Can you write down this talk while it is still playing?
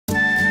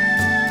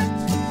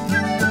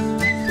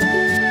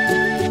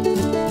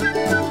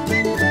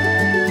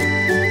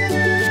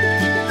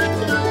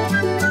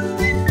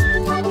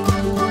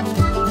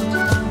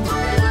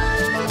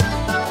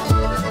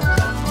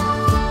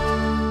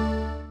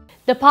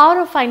The power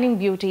of finding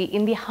beauty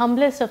in the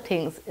humblest of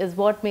things is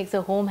what makes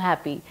a home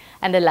happy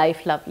and a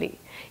life lovely.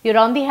 You're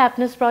on the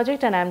Happiness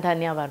Project and I'm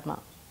Dhanya Varma.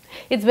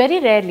 It's very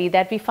rarely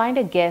that we find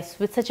a guest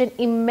with such an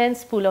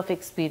immense pool of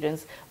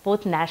experience,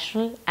 both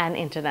national and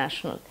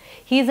international.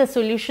 He is a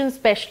solution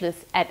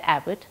specialist at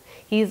Abbott.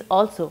 He is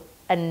also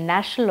a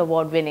national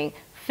award-winning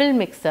film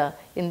mixer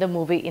in the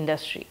movie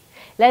industry.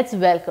 Let's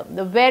welcome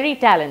the very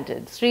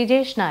talented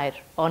Sreejesh Nair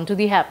onto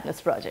the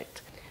Happiness Project.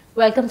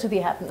 Welcome to the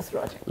Happiness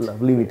Project.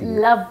 Lovely meeting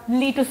you.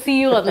 Lovely to see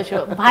you on the show.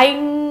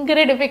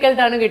 Bhayangara difficult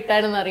aanu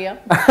kittaanu ariyam.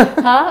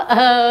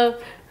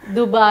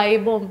 Dubai,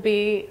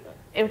 Bombay,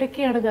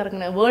 എവിടൊക്കെയാണ്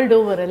കറങ്ങുന്നത് world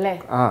over അല്ലേ?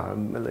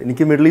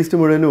 എനിക്ക് middle east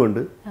മുഴുവനും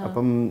ഉണ്ട്.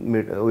 അപ്പം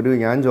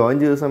ഞാൻ join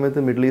ചെയ്ത സമയത്ത്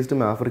middle ഈസ്റ്റും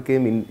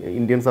ആഫ്രിക്കയും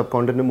ഇന്ത്യൻ സബ്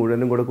കോണ്ടിനെന്റും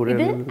മുഴുവനും കൂടെ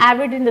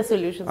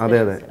അതെ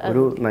അതെ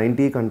ഒരു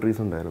 90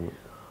 കൺട്രീസ് ഉണ്ടായിരുന്നു.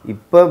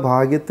 ഇപ്പൊ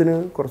ഭാഗ്യത്തിന്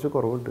കുറച്ച്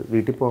കുറവുണ്ട്,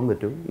 വീട്ടിൽ പോകാൻ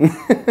പറ്റും.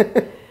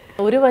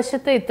 ഒരു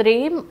വശത്ത്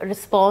ഇത്രയും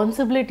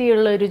റെസ്പോൺസിബിലിറ്റി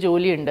ഉള്ള ഒരു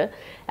ജോലിയുണ്ട്,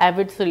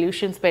 ആബിഡ്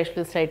സൊല്യൂഷൻ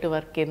സ്പെഷ്യലിസ്റ്റ് ആയിട്ട്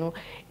വർക്ക് ചെയ്യുന്നു.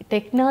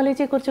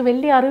 ടെക്നോളജിയെ കുറിച്ച്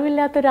വലിയ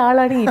അറിവില്ലാത്ത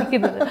ഒരാളാണ്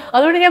ഇരിക്കുന്നത്,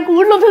 അതുകൊണ്ട് ഞാൻ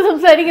കൂടുതലൊന്നും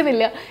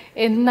സംസാരിക്കുന്നില്ല.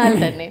 എന്നാൽ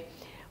തന്നെ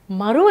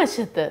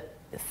മറുവശത്ത്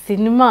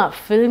സിനിമ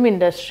ഫിലിം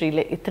ഇൻഡസ്ട്രിയിൽ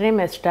ഇത്രയും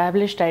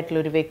എസ്റ്റാബ്ലിഷ്ഡ് ആയിട്ടുള്ള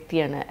ഒരു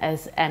വ്യക്തിയാണ്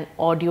as an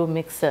audio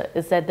mixer.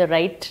 Is that the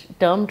right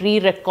term? Re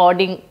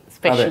recording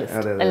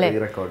specialist അല്ലേ?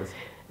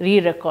 Re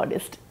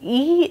recordist.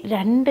 ഈ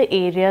രണ്ട്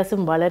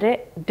ഏരിയാസും വളരെ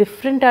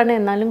ഡിഫറെൻ്റ് ആണ്,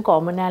 എന്നാലും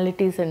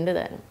കോമണാലിറ്റീസ് ഉണ്ട്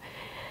താനും.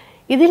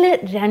 ഇതിൽ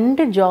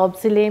രണ്ട്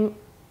ജോബ്സിലെയും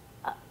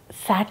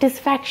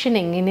സാറ്റിസ്ഫാക്ഷൻ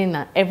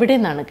എവിടെ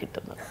നിന്നാണ്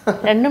കിട്ടുന്നത്?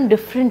 രണ്ടും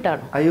ഡിഫറെൻ്റ്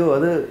ആണ്. അയ്യോ,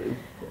 അത്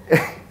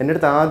എൻ്റെ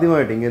അടുത്ത്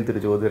ആദ്യമായിട്ട് ഇങ്ങനത്തെ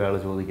ഒരു ചോദ്യം ഒരാൾ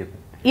ചോദിക്കുന്നത്.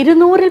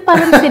 200-ൽ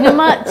പരം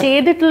സിനിമ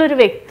ചെയ്തിട്ടുള്ളൊരു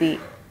വ്യക്തി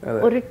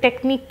ഒരു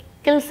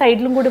ടെക്നിക്കൽ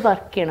സൈഡിലും കൂടി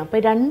വർക്ക് ചെയ്യണം. അപ്പോൾ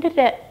രണ്ട്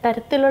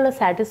തരത്തിലുള്ള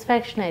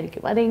സാറ്റിസ്ഫാക്ഷൻ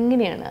ആയിരിക്കും.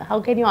 അതെങ്ങനെയാണ്? How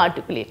can you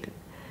articulate?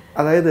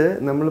 അതായത്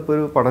നമ്മളിപ്പോൾ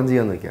ഒരു പടം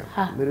ചെയ്യാൻ നോക്കിയാൽ,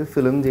 ഒരു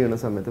ഫിലിം ചെയ്യുന്ന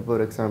സമയത്ത് ഇപ്പോൾ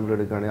ഒരു എക്സാമ്പിൾ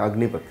എടുക്കുകയാണെങ്കിൽ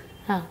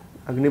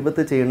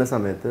അഗ്നിപത്ത് ചെയ്യുന്ന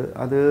സമയത്ത്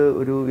അത്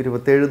ഒരു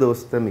 27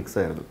 ദിവസത്തെ മിക്സ്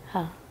ആയിരുന്നു.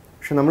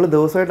 പക്ഷെ നമ്മൾ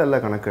ദിവസമായിട്ടല്ല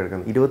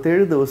കണക്കെടുക്കുന്നത്.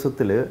 27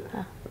 ദിവസത്തിൽ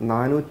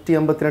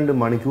 452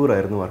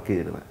 മണിക്കൂറായിരുന്നു വർക്ക്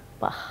ചെയ്തിരുന്നത്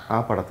ആ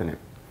പടത്തിന്.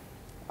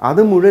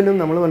 അത് മുഴുവനും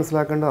നമ്മൾ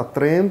മനസ്സിലാക്കേണ്ടത്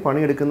അത്രയും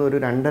പണിയെടുക്കുന്ന ഒരു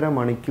 2.5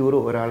 മണിക്കൂർ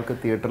ഒരാൾക്ക്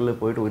തിയേറ്ററിൽ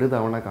പോയിട്ട് ഒരു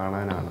തവണ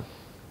കാണാനാണ്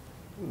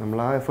നമ്മൾ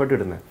ആ എഫേർട്ട്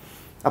ഇടുന്നത്.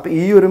 അപ്പോൾ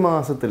ഈ ഒരു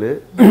മാസത്തിൽ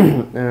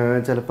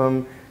ചിലപ്പം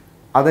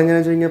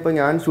അതെങ്ങനെയാണെന്ന് വെച്ച് കഴിഞ്ഞാൽ ഇപ്പോൾ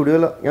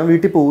ഞാൻ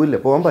വീട്ടിൽ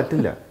പോകാൻ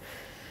പറ്റില്ല.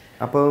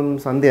 അപ്പം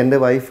സന്ധ്യ എൻ്റെ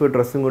വൈഫ്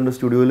ഡ്രസ്സും കൊണ്ട്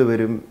സ്റ്റുഡിയോയിൽ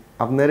വരും.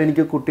 അന്നേരം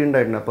എനിക്ക് കുട്ടി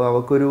ഉണ്ടായിട്ടുണ്ട്. അപ്പോൾ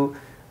അവൾക്കൊരു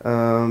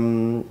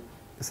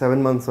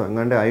 7 മന്ത്സോ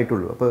എങ്ങാണ്ടേ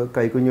ആയിട്ടുള്ളൂ. അപ്പോൾ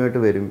കൈക്കുഞ്ഞുമായിട്ട്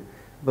വരും.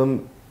 അപ്പം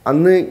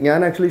അന്ന് ഞാൻ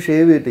ആക്ച്വലി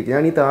ഷേവ് ചെയ്തിട്ട്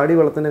ഞാൻ ഈ താടി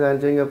വളർത്തുന്ന കാര്യം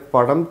വെച്ച് കഴിഞ്ഞാൽ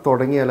പടം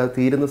തുടങ്ങിയാൽ അത്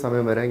തീരുന്ന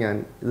സമയം വരെ ഞാൻ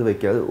ഇത്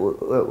വയ്ക്കുക. അത്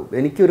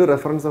എനിക്കൊരു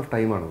റെഫറൻസ് ഓഫ്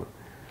ടൈമാണത്.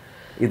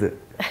 ഇത്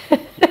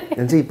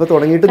ഇപ്പൊ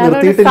തുടങ്ങിയിട്ട്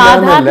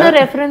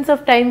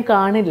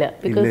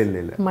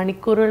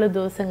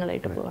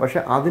പക്ഷെ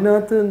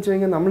അതിനകത്ത് എന്ന് വെച്ച്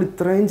കഴിഞ്ഞാൽ നമ്മൾ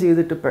ഇത്രയും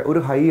ചെയ്തിട്ട്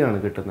ഒരു ഹൈ ആണ്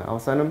കിട്ടുന്നത്.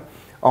 അവസാനം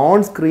ഓൺ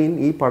സ്ക്രീൻ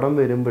ഈ പടം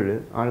വരുമ്പോൾ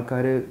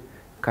ആൾക്കാർ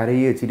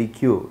കരയോ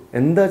ചിരിക്കുകയോ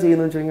എന്താ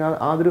ചെയ്യുന്നത് വെച്ച് കഴിഞ്ഞാൽ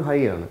അതൊരു ഹൈ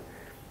ആണ്.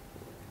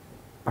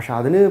 പക്ഷെ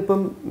അതിന് ഇപ്പം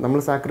നമ്മൾ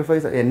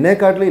സാക്രിഫൈസ്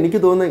എന്നെക്കാട്ടിലും എനിക്ക്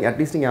തോന്നുന്നത്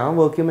അറ്റ്ലീസ്റ്റ് ഞാൻ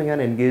വർക്ക് ചെയ്യുമ്പോൾ ഞാൻ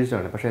എൻഗേജ്ഡ്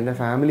ആണ്. പക്ഷെ എൻ്റെ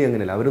ഫാമിലി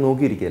അങ്ങനെയല്ല, അവർ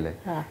നോക്കിയിരിക്കുകയല്ലേ.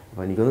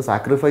 അപ്പോൾ എനിക്കൊന്ന്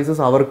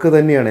സാക്രിഫൈസസ് അവർക്ക്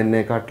തന്നെയാണ്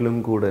എന്നെക്കാട്ടിലും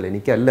കൂടുതൽ.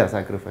 എനിക്കല്ല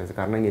സാക്രിഫൈസ്,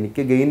 കാരണം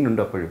എനിക്ക് ഗെയിൻ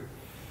ഉണ്ട് അപ്പോഴും.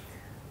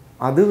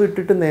 അത്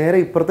വിട്ടിട്ട് നേരെ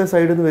ഇപ്പുറത്തെ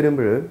സൈഡിൽ നിന്ന്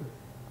വരുമ്പോൾ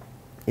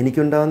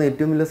എനിക്കുണ്ടാകുന്ന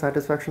ഏറ്റവും വലിയ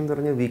സാറ്റിസ്ഫാക്ഷൻ എന്ന്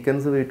പറഞ്ഞാൽ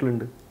വീക്കെൻഡ്സ്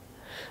വീട്ടിലുണ്ട്.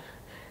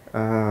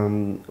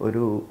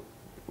 ഒരു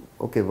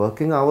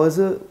വർക്കിംഗ്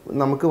അവേഴ്സ്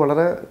നമുക്ക്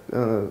വളരെ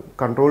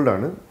കൺട്രോൾഡ്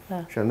ആണ്.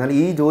 പക്ഷെ എന്നാൽ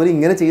ഈ ജോലി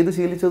ഇങ്ങനെ ചെയ്ത്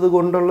ശീലിച്ചത്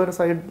കൊണ്ടുള്ളൊരു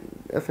സൈഡ്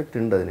എഫക്റ്റ്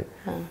ഉണ്ട് അതിന്.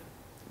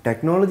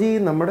 ടെക്നോളജി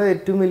നമ്മുടെ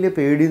ഏറ്റവും വലിയ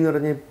പേടി എന്ന്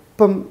പറഞ്ഞാൽ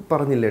ഇപ്പം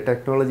പറഞ്ഞില്ലേ,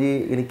 ടെക്നോളജി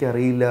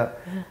എനിക്കറിയില്ല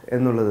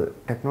എന്നുള്ളത്.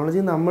 ടെക്നോളജി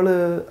നമ്മൾ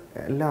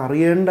എല്ലാം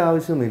അറിയേണ്ട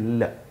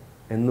ആവശ്യമില്ല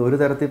എന്നൊരു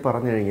തരത്തിൽ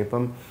പറഞ്ഞു കഴിഞ്ഞാൽ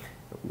ഇപ്പം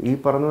ഈ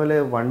പറഞ്ഞ പോലെ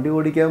വണ്ടി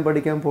ഓടിക്കാൻ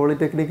പഠിക്കാൻ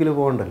പോളിടെക്നിക്കിൽ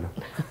പോകണ്ടല്ലോ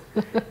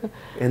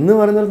എന്ന്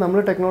പറഞ്ഞാൽ നമ്മൾ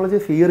ടെക്നോളജി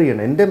ഫിയർ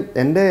ചെയ്യണം.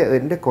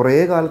 എൻ്റെ കുറേ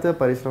കാലത്തെ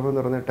പരിശ്രമം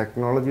എന്ന് പറഞ്ഞാൽ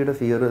ടെക്നോളജിയുടെ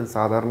ഫിയർ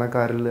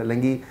സാധാരണക്കാരിൽ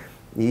അല്ലെങ്കിൽ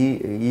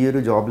ഈ ഒരു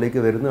ജോബിലേക്ക്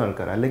വരുന്ന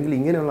ആൾക്കാർ അല്ലെങ്കിൽ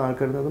ഇങ്ങനെയുള്ള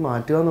ആൾക്കാരിൽ അത്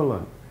മാറ്റുക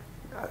എന്നുള്ളതാണ്.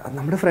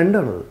 നമ്മുടെ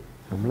ഫ്രണ്ടാണത്.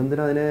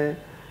 നമ്മളെന്തിനാ അതിനെ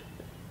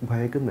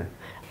ഭയക്കുന്നത്?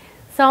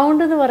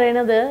 സൗണ്ട് എന്ന്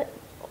പറയുന്നത്,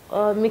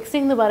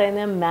 മിക്സിംഗ് എന്ന്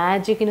പറയുന്നത്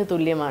മാജിക്കിന്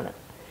തുല്യമാണ്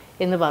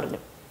എന്ന്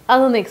പറഞ്ഞു.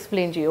 അതൊന്ന്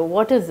എക്സ്പ്ലെയിൻ ചെയ്യുമോ?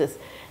 What is this?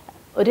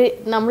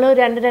 നമ്മൾ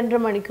 2-2.5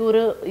 മണിക്കൂർ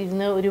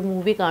ഇരുന്ന് ഒരു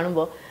മൂവി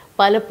കാണുമ്പോൾ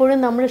പലപ്പോഴും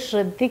നമ്മൾ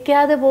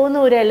ശ്രദ്ധിക്കാതെ പോകുന്ന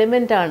ഒരു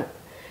എലിമെൻ്റാണ്.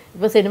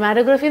 ഇപ്പോൾ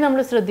സിനിമാറ്റോഗ്രാഫി നമ്മൾ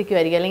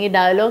ശ്രദ്ധിക്കുമായിരിക്കും, അല്ലെങ്കിൽ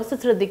ഡയലോഗ്സ്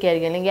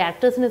ശ്രദ്ധിക്കുമായിരിക്കും, അല്ലെങ്കിൽ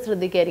ആക്ടേഴ്സിനെ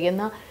ശ്രദ്ധിക്കുമായിരിക്കും.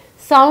 എന്നാൽ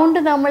സൗണ്ട്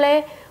നമ്മളെ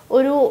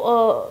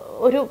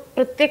ഒരു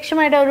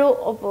പ്രത്യക്ഷമായിട്ട്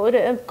ഒരു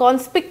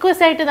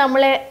കോൺസ്പിക്വസ് ആയിട്ട്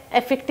നമ്മളെ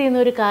എഫക്റ്റ് ചെയ്യുന്ന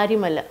ഒരു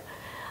കാര്യമല്ല.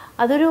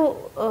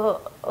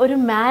 ഒരു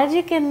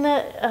മാജിക് എന്ന്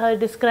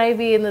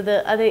ഡിസ്ക്രൈബ് ചെയ്യുന്നത്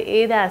അത്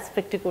ഏത്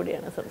ആസ്പെക്റ്റ്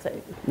കൂടിയാണ്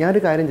സംസാരിക്കുന്നത്?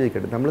 ഞാനൊരു കാര്യം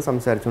ചോദിക്കട്ടെ. നമ്മൾ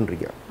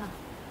സംസാരിച്ചുകൊണ്ടിരിക്കുക,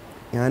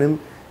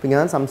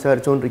 ഞാൻ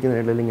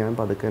സംസാരിച്ചുകൊണ്ടിരിക്കുന്നതിനിടയിൽ ഞാൻ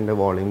പതുക്കെ എൻ്റെ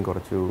വോളിയം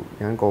കുറച്ചു.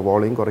 ഞാൻ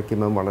വോളിയം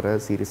കുറയ്ക്കുമ്പോൾ വളരെ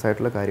സീരിയസ്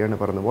ആയിട്ടുള്ള കാര്യമാണ്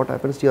പറയുന്നത്. What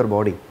happens to your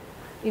body?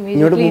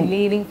 മുമ്പോട്ട്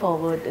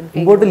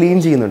ലീൻ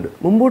ചെയ്യുന്നുണ്ട്.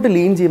 മുമ്പോട്ട്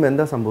ലീൻ ചെയ്യുമ്പോൾ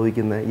എന്താ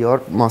സംഭവിക്കുന്നത്? Your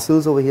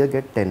muscles over here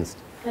get tensed.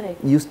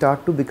 you start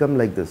to become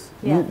like this.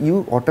 You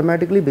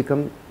automatically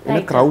become in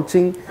a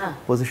crouching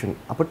position.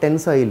 അപ്പോൾ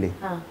ടെൻസ് ആയില്ലേ?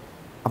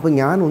 അപ്പോൾ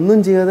ഞാൻ ഒന്നും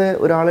ചെയ്യാതെ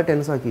ഒരാളെ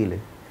ടെൻസ് ആക്കിയില്ലേ?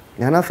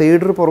 ഞാൻ ആ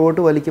ഫേഡർ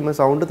പുറകോട്ട് വലിക്കുമ്പോൾ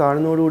സൗണ്ട്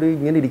താഴ്ന്നതോടുകൂടി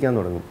ഇങ്ങനെ ഇരിക്കാൻ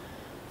തുടങ്ങും.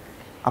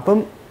 അപ്പം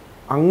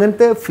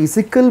അങ്ങനത്തെ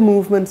ഫിസിക്കൽ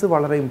മൂവ്മെൻറ്റ്സ്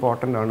വളരെ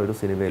ഇമ്പോർട്ടൻ്റ് ആണ് ഒരു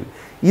സിനിമയിൽ.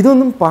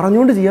 ഇതൊന്നും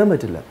പറഞ്ഞുകൊണ്ട് ചെയ്യാൻ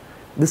പറ്റില്ല.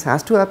 This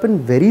has to happen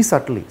very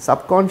സട്ടിലി.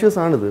 Sub conscious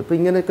ആണിത്. ഇപ്പോൾ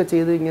ഇങ്ങനെയൊക്കെ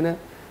ചെയ്ത് ഇങ്ങനെ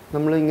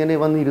നമ്മൾ ഇങ്ങനെ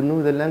വന്നിരുന്നു,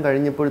 ഇതെല്ലാം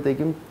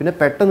കഴിഞ്ഞപ്പോഴത്തേക്കും പിന്നെ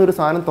പെട്ടെന്നൊരു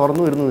സാധനം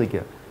തുറന്നു വരുന്നു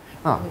നിൽക്കുക.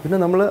 പിന്നെ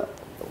നമ്മൾ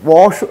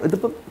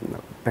ഇതിപ്പോൾ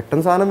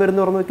പെട്ടെന്ന് സാധനം വരുന്ന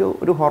തുറന്നു വയ്ക്കുക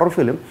ഒരു horror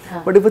film.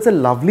 But if it's A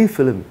lovely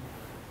film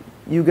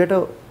you get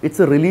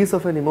it's A release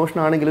of an emotion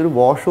ആണെങ്കിൽ ഒരു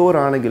വാഷ് ഓവർ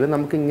ആണെങ്കിൽ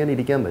നമുക്ക് ഇങ്ങനെ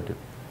ഇരിക്കാൻ പറ്റും.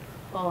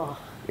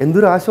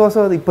 എന്തൊരു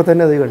ആശ്വാസം അത് ഇപ്പം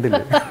തന്നെ അത്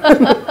കണ്ടില്ലേ.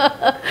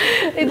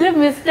 ഇതിൽ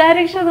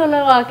മിസ്ഡയറക്ഷൻ എന്നുള്ള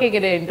വാക്ക്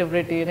എങ്ങനെ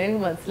ഇന്റർപ്രറ്റ് ചെയ്യണം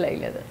എനിക്ക്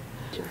മനസ്സിലായില്ല.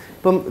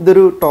 ഇപ്പം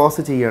ഇതൊരു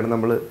ടോസ് ചെയ്യാണ്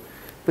നമ്മൾ.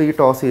 ഇപ്പോൾ ഈ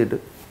ടോസ്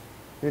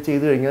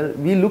ചെയ്ത് കഴിഞ്ഞാൽ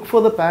we look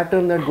for the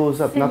pattern that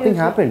goes up. Nothing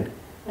happened.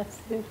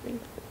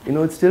 You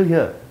know it's still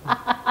here.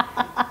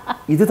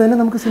 ഇത് തന്നെ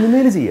നമുക്ക്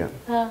സിനിമയിൽ ചെയ്യാം.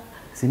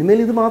 സിനിമയിൽ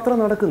ഇത് മാത്രം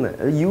നടക്കുന്നത്.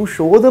 U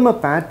show them a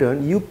pattern.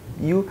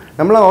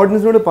 നമ്മൾ ആ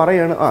ഓഡിയൻസിനോട്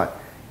പറയാണ്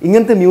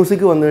ഇങ്ങനത്തെ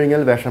മ്യൂസിക് വന്നു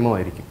കഴിഞ്ഞാൽ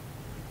വിഷമമായിരിക്കും,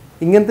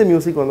 ഇങ്ങനത്തെ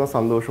മ്യൂസിക് വന്നാൽ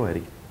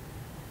സന്തോഷമായിരിക്കും.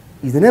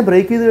 ഇതിനെ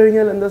ബ്രേക്ക് ചെയ്ത്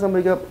കഴിഞ്ഞാൽ എന്താ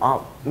സംഭവിക്കുക?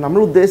 നമ്മൾ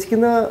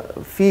ഉദ്ദേശിക്കുന്ന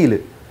ഫീല്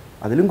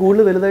അതിലും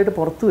കൂടുതൽ വലുതായിട്ട്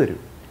പുറത്തു വരും.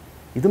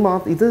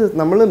 ഇത്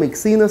നമ്മൾ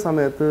മിക്സ് ചെയ്യുന്ന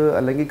സമയത്ത്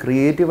അല്ലെങ്കിൽ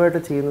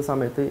ക്രിയേറ്റീവായിട്ട് ചെയ്യുന്ന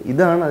സമയത്ത്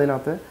ഇതാണ്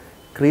അതിനകത്ത്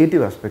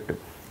ക്രിയേറ്റീവ് ആസ്പെക്റ്റ്.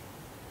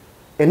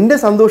 എൻ്റെ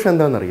സന്തോഷം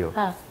എന്താണെന്നറിയോ?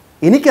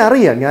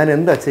 എനിക്കറിയാം ഞാൻ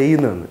എന്താ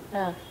ചെയ്യുന്നതെന്ന്.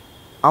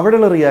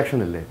 അവിടെയുള്ള റിയാക്ഷൻ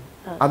അല്ലേ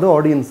അത്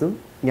ഓഡിയൻസും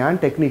ഞാൻ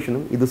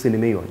ടെക്നീഷ്യനും ഇത്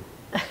സിനിമയുമാണ്.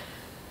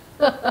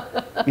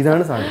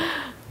 ഇതാണ് സാധനം.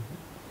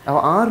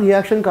 അപ്പോൾ ആ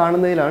റിയാക്ഷൻ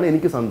കാണുന്നതിലാണ്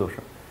എനിക്ക്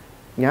സന്തോഷം.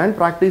 ഞാൻ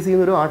പ്രാക്ടീസ്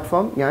ചെയ്യുന്ന ഒരു ആർട്ട്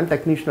ഫോം, ഞാൻ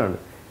ടെക്നീഷ്യനാണ്.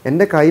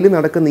 എൻ്റെ കയ്യിൽ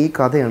നടക്കുന്ന ഈ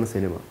കഥയാണ്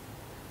സിനിമ.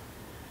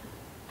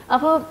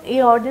 അപ്പോൾ ഈ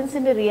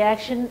ഓഡിയൻസിന്റെ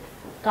റിയാക്ഷൻ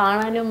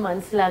കാണാനും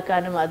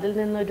മനസ്സിലാക്കാനും അതിൽ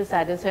നിന്നൊരു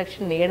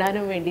സാറ്റിസ്ഫാക്ഷൻ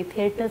നേടാനും വേണ്ടി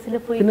തിയേറ്റേഴ്സിൽ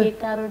പോയി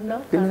കേൾക്കാറുണ്ടോ,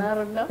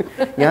 കാണാറുണ്ടോ?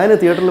 ഞാൻ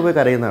തിയേറ്ററിൽ പോയി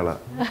കരയുന്ന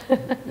ആളാണ്.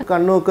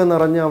 കണ്ണൊക്കെ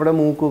നിറഞ്ഞ് അവിടെ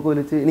മൂക്കൊക്കെ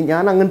വലിച്ച്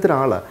ഞാൻ അങ്ങനത്തെ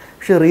ഒരാളാണ്.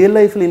 പക്ഷെ റിയൽ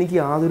ലൈഫിൽ എനിക്ക്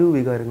യാതൊരു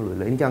വികാരങ്ങളും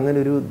ഇല്ല. എനിക്ക് അങ്ങനെ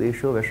ഒരു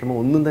ദേഷ്യമോ വിഷമോ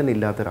ഒന്നും തന്നെ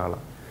ഇല്ലാത്ത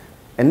ഒരാളാണ്.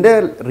 എൻ്റെ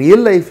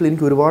റിയൽ ലൈഫിൽ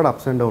എനിക്ക് ഒരുപാട്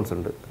അപ്സ് ആൻഡ് ഡൗൺസ്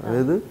ഉണ്ട്.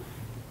 അതായത്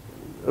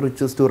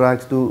riches to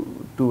റാക്സ്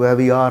to where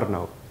we are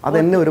now.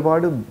 അതെന്നെ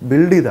ഒരുപാട്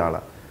ബിൽഡ് ചെയ്ത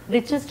ആളാണ്.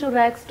 റിച്ചസ് ടു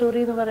റാക്സ് സ്റ്റോറി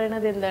എന്ന്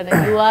പറയുന്നത് എന്താണ്?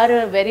 You are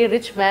A very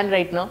rich man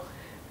right no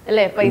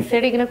അല്ലേ?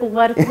 പൈസയുടെ ഇങ്ങനെ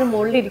കുമാരത്തിന്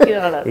മുകളിൽ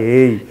ഇരിക്കുന്ന ആളാണ്.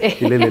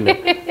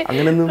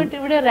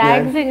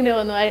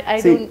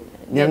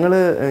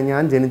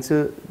 ഞാൻ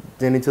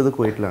ജനിച്ചത്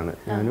കുവൈറ്റിലാണ്.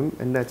 ഞാനും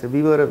എൻ്റെ അച്ഛൻ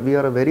V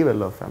R A very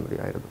well of family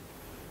ആയിരുന്നു.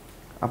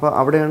 അപ്പോൾ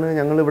അവിടെയാണ്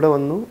ഞങ്ങൾ ഇവിടെ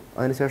വന്നു.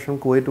 അതിനുശേഷം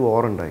കുവൈറ്റ്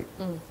വാർ ഉണ്ടായി.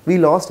 വി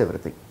ലോസ്റ്റ്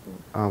എവറിത്തിങ്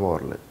ആ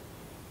വാറിൽ.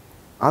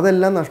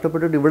 അതെല്ലാം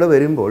നഷ്ടപ്പെട്ടിട്ട് ഇവിടെ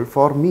വരുമ്പോൾ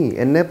ഫോർ മീ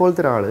എന്നെ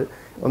പോലത്തെ ഒരാൾ,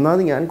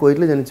 ഒന്നാമത് ഞാൻ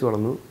കുവൈറ്റിൽ ജനിച്ചു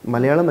വളർന്നു,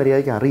 മലയാളം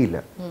മര്യാദയ്ക്ക് അറിയില്ല.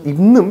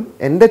 ഇന്നും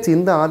എൻ്റെ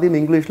ചിന്ത ആദ്യം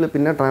ഇംഗ്ലീഷിൽ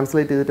പിന്നെ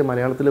ട്രാൻസ്ലേറ്റ് ചെയ്തിട്ട്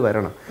മലയാളത്തിൽ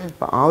വരണം.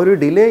 അപ്പം ആ ഒരു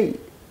ഡിലേ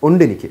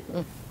ഉണ്ട് എനിക്ക്.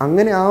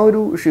 അങ്ങനെ ആ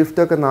ഒരു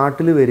ഷിഫ്റ്റൊക്കെ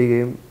നാട്ടിൽ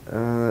വരികയും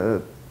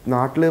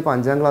നാട്ടിൽ ഇപ്പോൾ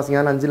 5ാം ക്ലാസ്,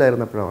 ഞാൻ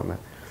 5ലായിരുന്നപ്പോഴാണ് വന്നത്.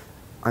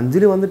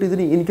 5ൽ വന്നിട്ട്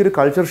ഇതിന് എനിക്കൊരു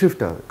കൾച്ചർ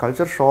ഷിഫ്റ്റാണ്.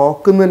 കൾച്ചർ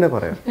ഷോക്ക് എന്ന് തന്നെ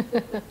പറയാം.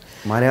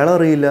 മലയാളം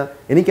അറിയില്ല.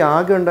 എനിക്ക്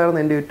ആകെ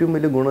ഉണ്ടായിരുന്ന എൻ്റെ ഏറ്റവും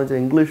വലിയ ഗുണം വെച്ചാൽ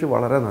ഇംഗ്ലീഷ്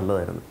വളരെ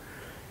നല്ലതായിരുന്നു.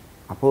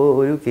 അപ്പോൾ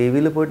ഒരു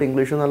KVയിൽ പോയിട്ട്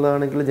ഇംഗ്ലീഷ്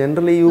നല്ലതാണെങ്കിൽ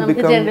ജനറലി യു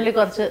ബിക്കം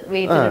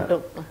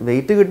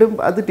വെയിറ്റ് കിട്ടും.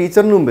 അത്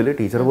ടീച്ചറിന് മുമ്പിൽ.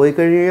 ടീച്ചർ പോയി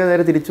കഴിഞ്ഞാൽ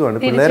നേരെ തിരിച്ചുമാണ്.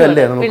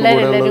 പിള്ളേരല്ലേ നമുക്ക്.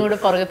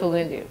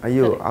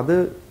 അയ്യോ അത്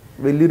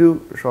വലിയൊരു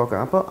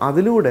ഷോക്കാണ്. അപ്പോൾ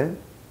അതിലൂടെ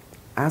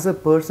as A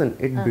person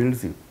it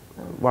builds U.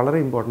 വളരെ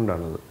ഇമ്പോർട്ടൻ്റ്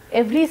ആണത്.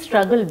 Every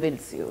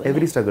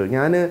struggle.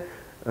 ഞാൻ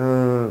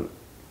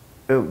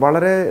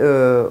വളരെ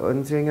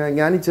എന്ന് വെച്ച് കഴിഞ്ഞാൽ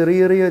ഞാൻ ചെറിയ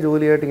ചെറിയ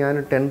ജോലിയായിട്ട് ഞാൻ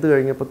 10th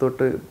കഴിഞ്ഞപ്പോൾ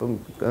തൊട്ട് ഇപ്പം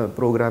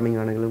പ്രോഗ്രാമിംഗ്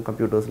ആണെങ്കിലും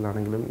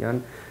കമ്പ്യൂട്ടേഴ്സിലാണെങ്കിലും ഞാൻ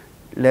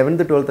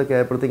 11th 12th ഒക്കെ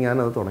ആയപ്പോഴത്തേക്ക്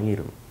ഞാനത്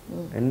തുടങ്ങിയിരുന്നു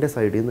എൻ്റെ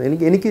സൈഡിൽ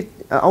നിന്ന്. എനിക്ക്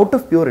ഔട്ട്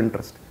ഓഫ് പ്യുവർ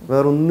ഇൻട്രസ്റ്റ്,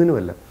 വേറെ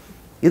ഒന്നിനുമല്ല.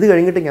 ഇത്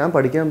കഴിഞ്ഞിട്ട് ഞാൻ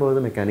പഠിക്കാൻ പോയത്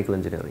മെക്കാനിക്കൽ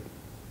എഞ്ചിനീയറിംഗ്.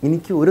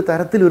 എനിക്ക് ഒരു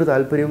തരത്തിലൊരു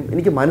താല്പര്യം,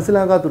 എനിക്ക്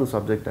മനസ്സിലാകാത്തൊരു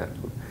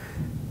സബ്ജക്റ്റായിരുന്നു.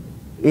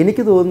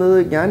 എനിക്ക് തോന്നുന്നത്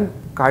ഞാൻ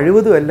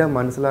കഴിവതും എല്ലാം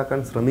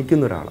മനസ്സിലാക്കാൻ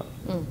ശ്രമിക്കുന്ന ഒരാളാണ്.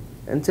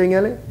 എന്ന് വെച്ച്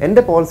കഴിഞ്ഞാൽ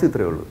എൻ്റെ പോളിസി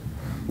ഇത്രയേ ഉള്ളൂ.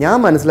 ഞാൻ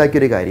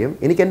മനസ്സിലാക്കിയൊരു കാര്യം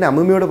എനിക്ക് എൻ്റെ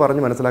അമ്മമ്മയോട്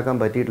പറഞ്ഞ് മനസ്സിലാക്കാൻ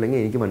പറ്റിയിട്ടില്ലെങ്കിൽ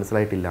എനിക്ക്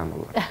മനസ്സിലായിട്ടില്ല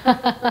എന്നുള്ളത്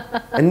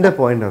എൻ്റെ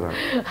പോയിന്റ് അതാണ്.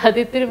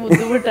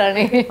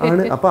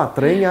 ആണ്. അപ്പോൾ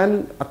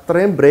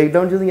അത്രയും ബ്രേക്ക്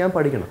ഡൗൺ ചെയ്ത് ഞാൻ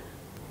പഠിക്കണം.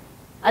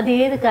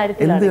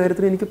 എന്ത്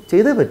കാര്യത്തിലും എനിക്ക്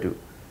ചെയ്തേ പറ്റൂ.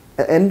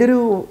 എൻ്റെ ഒരു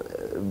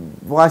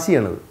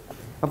വാശിയാണത്.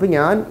 അപ്പോൾ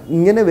ഞാൻ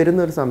ഇങ്ങനെ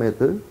വരുന്ന ഒരു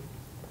സമയത്ത്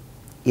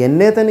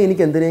എന്നെ തന്നെ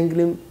എനിക്ക്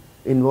എന്തിനെങ്കിലും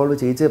ഇൻവോൾവ്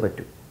ചെയ്യിച്ചേ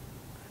പറ്റൂ.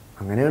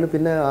 അങ്ങനെയാണ്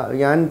പിന്നെ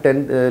ഞാൻ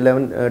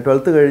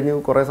 12th കഴിഞ്ഞ്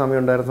കുറേ സമയം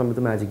ഉണ്ടായിരുന്ന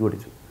സമയത്ത് മാജിക്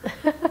പഠിച്ചു.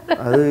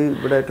 അത്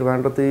ഇവിടെ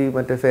ട്രിവാൻഡ്രത്ത്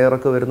മറ്റേ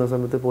ഫെയറൊക്കെ വരുന്ന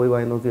സമയത്ത് പോയി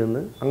വായി നോക്കി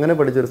നിന്ന് അങ്ങനെ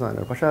പഠിച്ചൊരു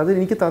സാധനമാണ്. പക്ഷെ അത്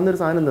എനിക്ക് തന്നൊരു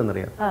സാധനം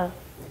എന്താണെന്നറിയാം,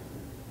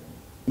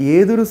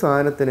 ഏതൊരു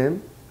സാധനത്തിനെയും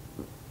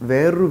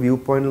വേറൊരു വ്യൂ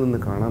പോയിന്റിൽ നിന്ന്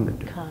കാണാൻ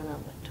പറ്റും.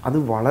 അത്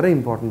വളരെ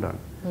ഇമ്പോർട്ടൻ്റ് ആണ്.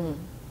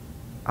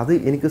 അത്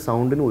എനിക്ക്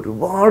സൗണ്ടിന്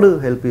ഒരുപാട്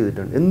ഹെൽപ്പ്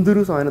ചെയ്തിട്ടുണ്ട്.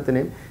 എന്തൊരു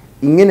സാധനത്തിനെയും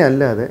ഇങ്ങനെ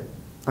അല്ലാതെ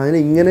അതിനെ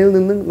ഇങ്ങനെ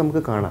നിന്ന്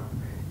നമുക്ക് കാണാം.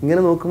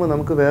 ഇങ്ങനെ നോക്കുമ്പോൾ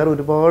നമുക്ക് വേറെ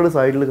ഒരുപാട്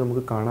സൈഡിൽ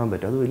നമുക്ക് കാണാൻ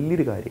പറ്റും. അത്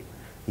വലിയൊരു കാര്യം.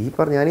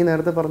 ഞാൻ ഈ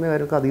നേരത്തെ പറഞ്ഞ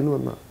കാര്യമൊക്കെ അതിൽ നിന്ന്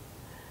വന്നാൽ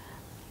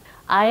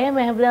IIM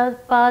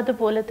അഹമ്മദാബാദ്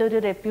പോലത്തെ ഒരു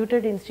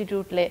റെപ്യൂട്ടഡ്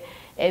ഇൻസ്റ്റിറ്റ്യൂട്ടിലെ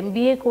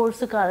MBA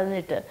കോഴ്സ്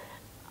കളഞ്ഞിട്ട്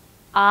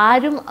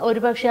ആരും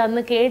ഒരുപക്ഷെ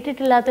അന്ന്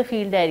കേട്ടിട്ടില്ലാത്ത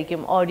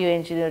ഫീൽഡായിരിക്കും ഓഡിയോ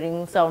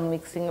എഞ്ചിനീയറിംഗും സൗണ്ട്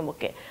മിക്സിങ്ങും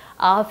ഒക്കെ.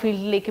 ആ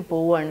ഫീൽഡിലേക്ക്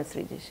പോവുകയാണ്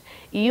ശ്രീജേഷ്.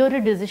 ഈ ഒരു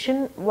ഡിസിഷൻ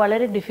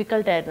വളരെ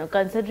ഡിഫിക്കൽട്ടായിരുന്നു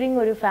കൺസിഡറിങ്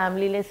ഒരു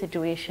ഫാമിലിയിലെ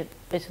സിറ്റുവേഷൻ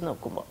വെച്ച്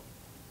നോക്കുമ്പോൾ.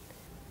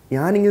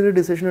 ഞാനിങ്ങനൊരു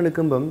ഡിസിഷൻ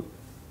എടുക്കുമ്പം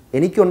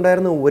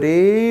എനിക്കുണ്ടായിരുന്ന ഒരേ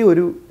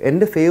ഒരു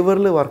എൻ്റെ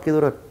ഫേവറിൽ വർക്ക് ചെയ്ത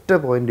ഒരൊറ്റ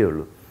പോയിൻ്റേ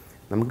ഉള്ളൂ.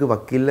 നമുക്ക്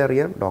വക്കീലിനെ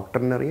അറിയാം,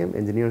 ഡോക്ടറിനെ അറിയാം,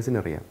 എൻജിനീയേഴ്സിനെ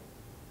അറിയാം.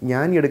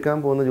 ഞാൻ എടുക്കാൻ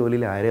പോകുന്ന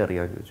ജോലിയിൽ ആരെ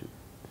അറിയാമെന്ന് ചോദിച്ചു.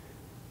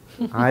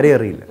 ആരെ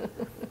അറിയില്ല.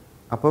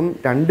 അപ്പം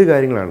 2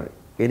 കാര്യങ്ങളാണ്.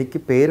 എനിക്ക്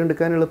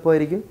പേരെടുക്കാൻ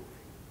എളുപ്പമായിരിക്കും,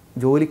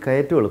 ജോലി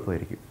കയറ്റം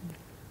എളുപ്പമായിരിക്കും.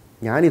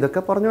 ഞാൻ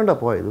ഇതൊക്കെ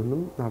പറഞ്ഞുകൊണ്ടാണ് പോയത്.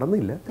 ഇതൊന്നും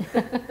നടന്നില്ല.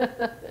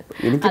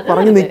 എനിക്ക്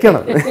പറഞ്ഞു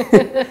നിൽക്കണം.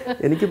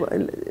 എനിക്ക്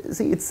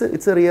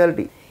ഇറ്റ്സ് എ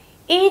റിയാലിറ്റി.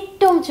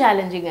 ഏറ്റവും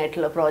ചാലഞ്ചിങ്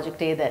ആയിട്ടുള്ള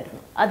പ്രോജക്റ്റ്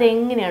ഏതായിരുന്നു?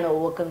 അതെങ്ങനെയാണ്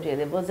ഓവർകം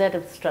ചെയ്തത്? Was that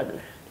A struggle?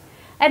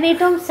 And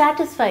ഏറ്റവും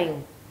satisfying?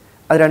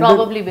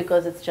 Probably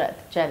because it's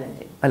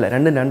challenging. അല്ല,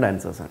 രണ്ടും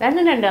ആൻസേഴ്സ്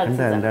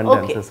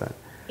ആണ്.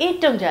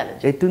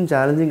 ഏറ്റവും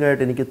ചാലഞ്ചിങ്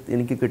ആയിട്ട്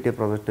എനിക്ക് കിട്ടിയ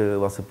പ്രോജക്റ്റ്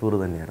വസിപ്പൂർ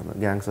തന്നെയായിരുന്നു.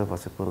 ഗാങ്സ് ഓഫ്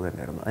വസിപ്പൂർ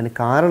തന്നെയായിരുന്നു. അതിന്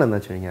കാരണം എന്താ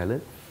വെച്ച് കഴിഞ്ഞാൽ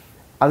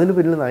അതിന്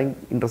പിന്നിൽ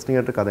ഇൻട്രസ്റ്റിംഗ്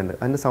ആയിട്ട് കഥയുണ്ട്.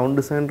 അതിൻ്റെ സൗണ്ട്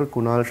ഡിസൈനർ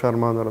കുനാൽ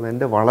ശർമ്മ എന്ന് പറയുന്നത്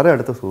എൻ്റെ വളരെ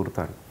അടുത്ത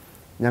സുഹൃത്താണ്.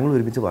 ഞങ്ങൾ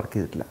ഒരുമിച്ച് വർക്ക്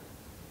ചെയ്തിട്ടില്ല.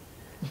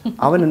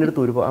 അവൻ എൻ്റെ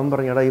അടുത്ത് അവൻ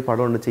പറഞ്ഞു, എടാ ഈ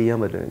പടം ഉണ്ട്, ചെയ്യാൻ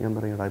പറ്റും. ഞാൻ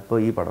പറഞ്ഞു, എടാ ഇപ്പോൾ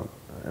ഈ പടം,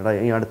 എടാ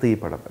ഈ അടുത്ത് ഈ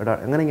പടം, എടാ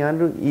അങ്ങനെ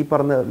ഞാനൊരു ഈ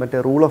പറഞ്ഞ മറ്റേ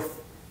റൂൾ ഓഫ്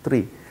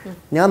 3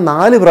 ഞാൻ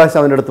 4 പ്രാവശ്യം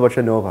അവൻ്റെ അടുത്ത്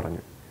പക്ഷേ നോ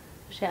പറഞ്ഞു.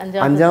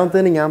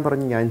 5ാമത്തേന് ഞാൻ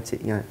പറഞ്ഞു ഞാൻ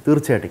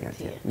തീർച്ചയായിട്ടും ഞാൻ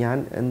ചെയ്യാം, ഞാൻ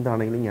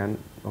എന്താണെങ്കിലും ഞാൻ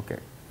ഓക്കെ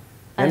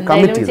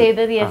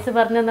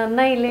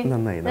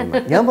നന്നായി.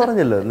 ഞാൻ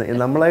പറഞ്ഞല്ലോ,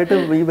 നമ്മളായിട്ട്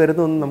ഈ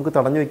വരുന്നൊന്നും നമുക്ക്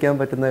തടഞ്ഞു വെക്കാൻ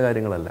പറ്റുന്ന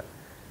കാര്യങ്ങളല്ല.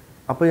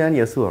 അപ്പോൾ ഞാൻ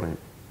യെസ് പറഞ്ഞു.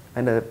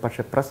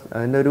 പക്ഷേ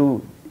അതിൻ്റെ ഒരു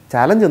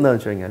ചാലഞ്ച് എന്താണെന്ന്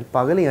വെച്ച് കഴിഞ്ഞാൽ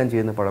പകൽ ഞാൻ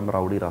ചെയ്യുന്ന പടം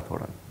റൗഡി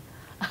റാത്തോടാണ്.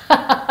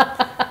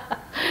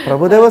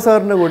 പ്രഭുദേവ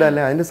സാറിൻ്റെ കൂടെ അല്ല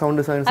അതിൻ്റെ സൗണ്ട്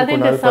ഡിസൈൻസ്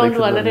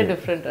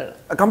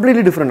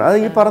കംപ്ലീറ്റ്ലി ഡിഫറെൻറ്റ്. അത്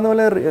ഈ പറഞ്ഞ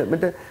പോലെ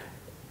മറ്റേ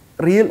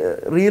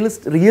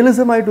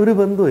റിയലിസമായിട്ട് ഒരു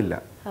ബന്ധമില്ല.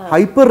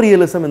 ഹൈപ്പർ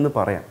റിയലിസം എന്ന്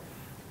പറയാം.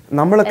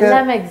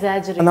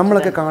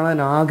 നമ്മളൊക്കെ കാണാൻ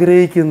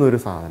ആഗ്രഹിക്കുന്ന ഒരു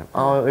സാധനം,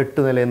 ആ 8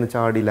 നിലയിൽ നിന്ന്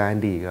ചാടി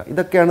ലാൻഡ് ചെയ്യുക,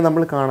 ഇതൊക്കെയാണ്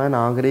നമ്മൾ കാണാൻ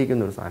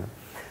ആഗ്രഹിക്കുന്ന ഒരു സാധനം.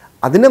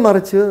 അതിനെ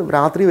മറിച്ച്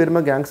രാത്രി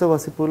വരുമ്പോൾ ഗാങ്സ് ഓഫ്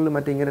വസിപ്പൂരിൽ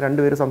മറ്റേ ഇങ്ങനെ 2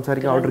 പേര്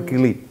സംസാരിക്കുക, അവിടെ ഒരു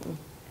കിളി,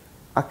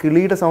 ആ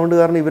കിളിയുടെ സൗണ്ട്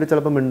കാരണം ഇവർ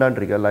ചിലപ്പോൾ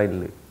മിണ്ടാണ്ടിരിക്കുക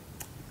ലൈനിൽ.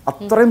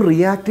 അത്രയും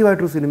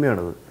റിയാക്റ്റീവായിട്ടൊരു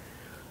സിനിമയാണത്.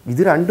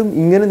 ഇത് രണ്ടും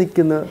ഇങ്ങനെ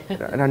നിൽക്കുന്ന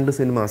 2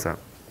 സിനിമാസാണ്.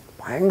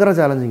 ഭയങ്കര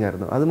ചാലഞ്ചിങ്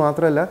ആയിരുന്നു. അത്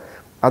മാത്രമല്ല,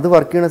 അത്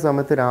വർക്ക് ചെയ്യുന്ന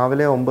സമയത്ത്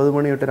രാവിലെ 9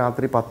 മണി തൊട്ട്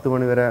രാത്രി 10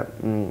 മണി വരെ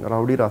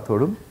റൗഡി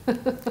റാത്തോടും,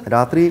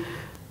 രാത്രി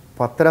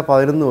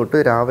 10:11 തൊട്ട്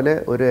രാവിലെ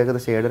ഒരു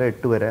ഏകദേശം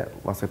 7:30-8 വരെ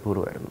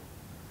വസിപ്പൂറുമായിരുന്നു.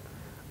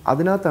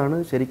 അതിനകത്താണ്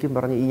ശരിക്കും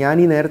പറഞ്ഞ് ഞാൻ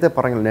ഈ നേരത്തെ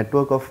പറഞ്ഞല്ലോ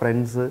നെറ്റ്വർക്ക് ഓഫ്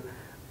ഫ്രണ്ട്സ്,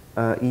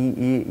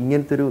 ഈ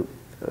ഇങ്ങനത്തെ ഒരു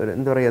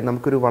എന്താ പറയുക,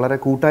 നമുക്കൊരു വളരെ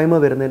കൂട്ടായ്മ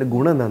വരുന്നതിൻ്റെ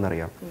ഗുണം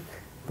എന്താണെന്നറിയാം.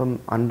 ഇപ്പം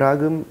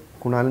അനുരാഗും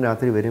കുണാലും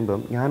രാത്രി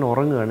വരുമ്പം ഞാൻ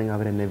ഉറങ്ങുകയാണെങ്കിൽ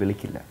അവരെന്നെ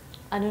വിളിക്കില്ല.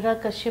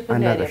 അനുരാഗ് കശ്യപ്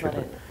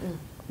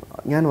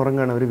ഞാൻ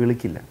ഉറങ്ങുകയാണെങ്കിൽ അവർ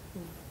വിളിക്കില്ല.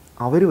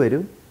 അവർ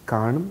വരും,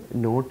 കാണും,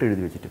 നോട്ട്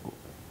എഴുതി വെച്ചിട്ട്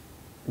പോകും,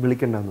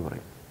 വിളിക്കണ്ടെന്ന്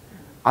പറയും.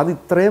 അത്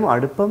ഇത്രയും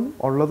അടുപ്പം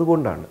ഉള്ളത്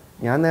കൊണ്ടാണ്.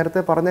 ഞാൻ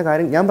നേരത്തെ പറഞ്ഞ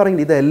കാര്യം ഞാൻ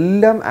പറഞ്ഞില്ല,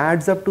 ഇതെല്ലാം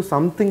ads up to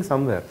something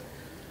somewhere.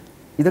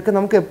 ഇതൊക്കെ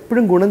നമുക്ക്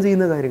എപ്പോഴും ഗുണം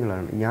ചെയ്യുന്ന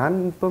കാര്യങ്ങളാണ്.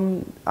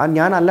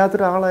 ഞാൻ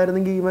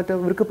അല്ലാത്തൊരാളായിരുന്നെങ്കിൽ മറ്റേ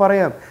ഇവർക്ക്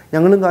പറയാം,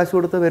 ഞങ്ങളും കാശ്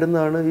കൊടുത്ത്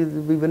വരുന്നതാണ്,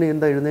 ഇവന്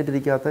എന്താ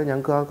എഴുന്നേറ്റിരിക്കാത്ത,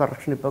 ഞങ്ങൾക്ക് ആ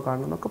കറക്ഷൻ ഇപ്പോൾ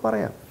കാണണം എന്നൊക്കെ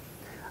പറയാം.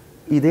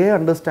 ഇതേ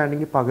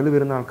അണ്ടർസ്റ്റാൻഡിങ് പകൽ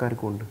വരുന്ന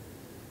ആൾക്കാർക്കും ഉണ്ട്.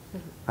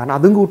 കാരണം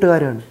അതും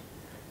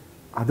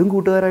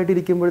കൂട്ടുകാരായിട്ട്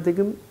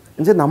ഇരിക്കുമ്പോഴത്തേക്കും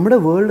എന്നുവെച്ചാൽ നമ്മുടെ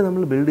വേൾഡ്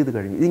നമ്മൾ ബിൽഡ് ചെയ്ത്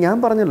കഴിഞ്ഞു. ഇത് ഞാൻ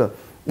പറഞ്ഞല്ലോ,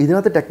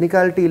 ഇതിനകത്ത്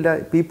ടെക്നിക്കാലിറ്റി ഇല്ല,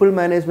 പീപ്പിൾ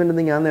മാനേജ്മെന്റ്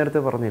എന്ന് ഞാൻ നേരത്തെ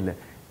പറഞ്ഞില്ലേ,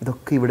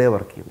 ഇതൊക്കെ ഇവിടെ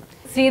വർക്ക് ചെയ്യുന്നത്.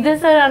 ശ്രീധർ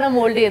സാറാണ്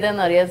മോൾഡ്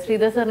ചെയ്തതെന്ന് അറിയാം.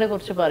 ശ്രീധർ സാറിനെ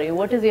കുറിച്ച് പറയൂ.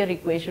 What is your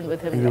equation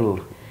with him?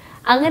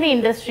 അങ്ങനെ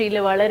ഇൻഡസ്ട്രിയിൽ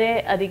വളരെ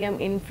അധികം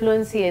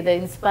ഇൻഫ്ലുവൻസ് ചെയ്ത,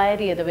 ഇൻസ്പയർ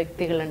ചെയ്ത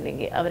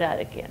വ്യക്തികളുണ്ടെങ്കിൽ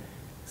അവരാരൊക്കെയാണ്?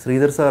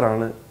 ശ്രീധർ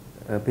സാറാണ്.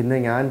 പിന്നെ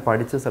ഞാൻ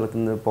പഠിച്ച സ്ഥലത്ത്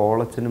നിന്ന്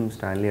പോളച്ചനും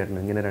സ്റ്റാൻലി ആയിട്ടും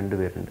ഇങ്ങനെ 2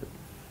 പേരുണ്ട്.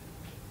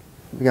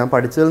 ഞാൻ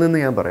പഠിച്ചതിൽ നിന്ന്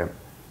ഞാൻ പറയാം,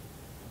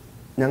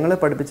 ഞങ്ങളെ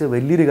പഠിപ്പിച്ച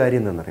വലിയൊരു കാര്യം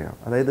എന്താണെന്നറിയാം.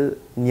 അതായത്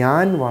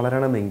ഞാൻ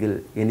വളരണമെങ്കിൽ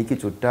എനിക്ക്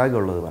ചുറ്റാകെ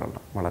ഉള്ളത്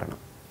വളരണം.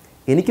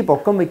 എനിക്ക്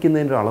പൊക്കം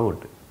വയ്ക്കുന്നതിൻ്റെ ഒരു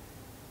അളവുണ്ട്,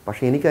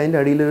 പക്ഷേ എനിക്ക് അതിൻ്റെ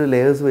അടിയിലൊരു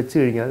ലെയേഴ്സ് വെച്ച്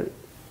കഴിഞ്ഞാൽ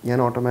ഞാൻ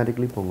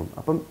ഓട്ടോമാറ്റിക്കലി പൊങ്ങും.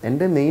 അപ്പം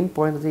എൻ്റെ മെയിൻ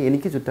പോയിന്റ് വെച്ചാൽ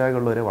എനിക്ക് ചുറ്റാകെ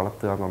ഉള്ളവരെ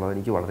വളർത്തുക എന്നുള്ളത്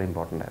എനിക്ക് വളരെ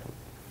ഇമ്പോർട്ടൻ്റ് ആയിരുന്നു.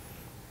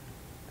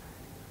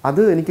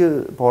 അത് എനിക്ക്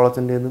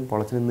പോളച്ചൻ്റെ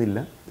നിന്നും ഇല്ല,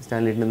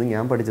 സ്റ്റാൻലിയിൽ നിന്നും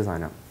ഞാൻ പഠിച്ച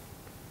സാധനമാണ്.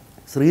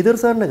 ശ്രീധർ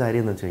സാറിൻ്റെ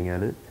കാര്യം എന്ന് വെച്ച്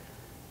കഴിഞ്ഞാൽ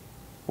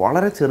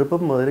വളരെ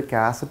ചെറുപ്പം മുതൽ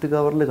കാസറ്റ്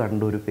കവറിൽ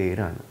കണ്ട ഒരു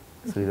പേരാണ്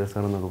ശ്രീധർ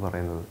സാർ എന്നൊക്കെ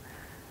പറയുന്നത്.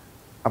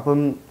 അപ്പം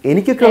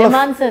എനിക്കൊക്കെ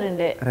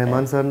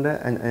റഹ്മാൻ സാറിൻ്റെ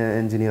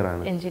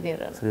എൻജിനീയറാണ്.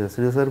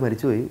 ശ്രീധർ സാർ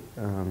മരിച്ചുപോയി.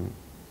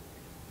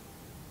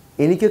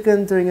 എനിക്കൊക്കെ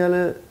എന്ന് വെച്ച് കഴിഞ്ഞാൽ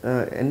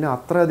എന്നെ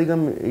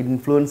അത്രയധികം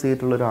ഇൻഫ്ലുവൻസ്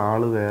ചെയ്തിട്ടുള്ള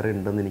ഒരാൾ വേറെ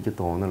ഉണ്ടെന്ന് എനിക്ക്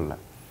തോന്നുന്നില്ല.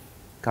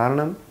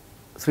 കാരണം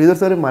ശ്രീധർ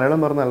സാർ മലയാളം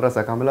പറഞ്ഞ നല്ല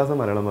രസമാണ്. കമലാസൻ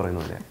മലയാളം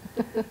പറയുന്ന പോലെ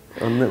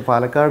ഒന്ന്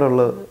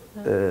പാലക്കാടുള്ള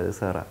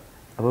സാറാണ്.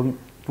 അപ്പം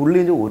പുള്ളി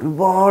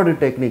ഒരുപാട്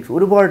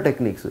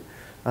ടെക്നിക്സ്,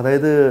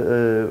 അതായത്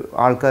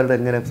ആൾക്കാരുടെ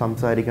എങ്ങനെ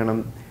സംസാരിക്കണം,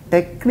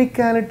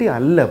 ടെക്നിക്കാലിറ്റി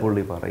അല്ല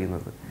പുള്ളി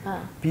പറയുന്നത്,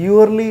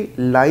 പ്യുവർലി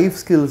ലൈഫ്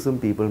സ്കിൽസും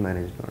പീപ്പിൾ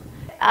മാനേജ്മെന്റും.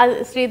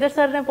 ശ്രീധർ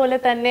സാറിനെ പോലെ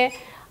തന്നെ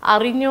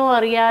അറിഞ്ഞോ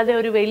അറിയാതെ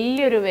ഒരു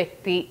വലിയൊരു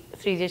വ്യക്തി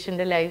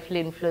ശ്രീജേഷിൻ്റെ ലൈഫിൽ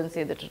ഇൻഫ്ലുവൻസ്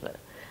ചെയ്തിട്ടുണ്ട്.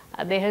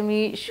 അദ്ദേഹം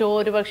ഈ ഷോ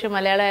ഒരു പക്ഷെ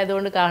മലയാളം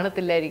ആയതുകൊണ്ട്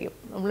കാണത്തില്ലായിരിക്കും,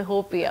 നമ്മൾ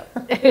ഹോപ്പ് ചെയ്യാം.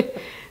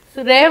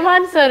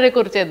 റഹ്മാൻ സാറിനെ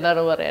കുറിച്ച്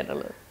എന്താണ്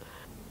പറയാനുള്ളത്?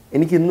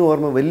 എനിക്ക് ഇന്നും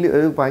ഓർമ്മ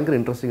ഒരു ഭയങ്കര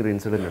ഇൻട്രസ്റ്റിംഗ് ഒരു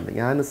ഇൻസിഡൻറ്റ് ഉണ്ട്.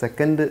 ഞാൻ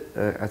സെക്കൻഡ്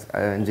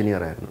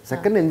എഞ്ചിനീയർ ആയിരുന്നു.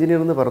 സെക്കൻഡ് എഞ്ചിനീയർ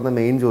എന്ന് പറഞ്ഞ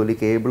മെയിൻ ജോലി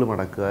കേബിൾ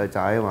മടക്കുക,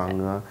 ചായ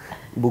വാങ്ങുക,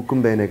 ബുക്കും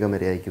പേനയൊക്കെ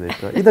മര്യാദയ്ക്ക്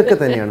വെക്കുക, ഇതൊക്കെ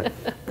തന്നെയാണ്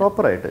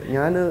പ്രോപ്പറായിട്ട്.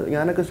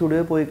 ഞാനൊക്കെ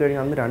സ്റ്റുഡിയോയിൽ പോയി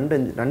കഴിഞ്ഞാൽ അന്ന്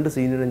രണ്ട്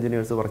സീനിയർ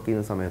എഞ്ചിനീയേഴ്സ് വർക്ക്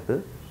ചെയ്യുന്ന സമയത്ത്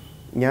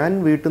ഞാൻ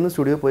വീട്ടിൽ നിന്ന്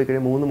സ്റ്റുഡിയോ പോയി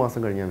കഴിഞ്ഞാൽ 3 മാസം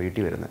കഴിഞ്ഞാൽ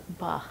വീട്ടിൽ വരുന്നത്.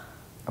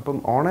 അപ്പം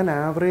ഓൺ ആൻ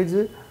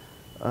ആവറേജ്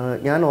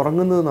ഞാൻ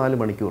ഉറങ്ങുന്നത് 4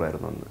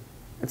 മണിക്കൂറായിരുന്നു അന്ന്.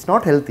 It's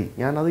not healthy.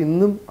 ഞാനത്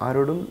ഇന്നും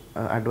ആരോടും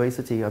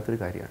അഡ്വൈസ് ചെയ്യാത്തൊരു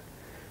കാര്യമാണ്.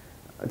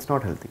 It's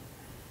not healthy.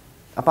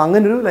 അപ്പോൾ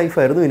അങ്ങനൊരു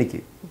ലൈഫായിരുന്നു എനിക്ക്.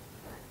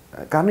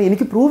 കാരണം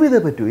എനിക്ക് പ്രൂവ് ചെയ്തേ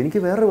പറ്റൂ. എനിക്ക്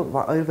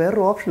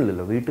വേറൊരു ഓപ്ഷൻ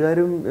ഇല്ലല്ലോ.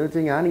 വീട്ടുകാരും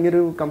വെച്ചാൽ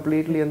ഞാനിങ്ങനൊരു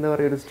കംപ്ലീറ്റ്ലി എന്താ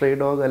പറയുക, ഒരു സ്ട്രേ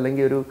ഡോഗ്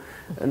അല്ലെങ്കിൽ ഒരു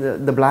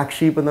ദ ബ്ലാക്ക്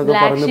ഷീപ്പ് എന്നൊക്കെ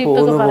പറഞ്ഞ്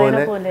പോകുന്ന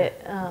പോലെ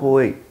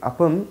പോയി.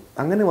 അപ്പം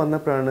അങ്ങനെ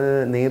വന്നപ്പോഴാണ്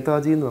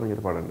നേതാജി എന്ന്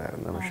പറഞ്ഞൊരു പടം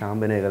ഉണ്ടായിരുന്നു, ശ്യാം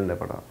ബനേഗലിൻ്റെ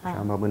പടം,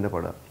 ശ്യാം ബാബുവിൻ്റെ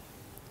പടം.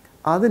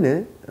 അതിന്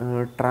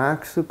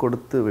ട്രാക്സ്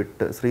കൊടുത്ത്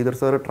വിട്ട് ശ്രീധർ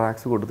സാറ്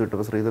ട്രാക്സ് കൊടുത്ത്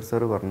വിട്ടപ്പോൾ ശ്രീധർ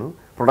സാറ് പറഞ്ഞു,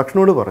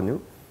 പ്രൊഡക്ഷനോട് പറഞ്ഞു,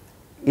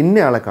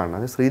 ഇന്നയാളെ കാണണം,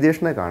 അത്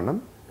ശ്രീജേഷിനെ കാണണം,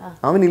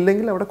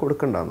 അവനില്ലെങ്കിൽ അവിടെ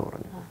കൊടുക്കണ്ടെന്ന്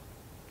പറഞ്ഞു.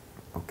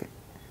 ഓക്കെ.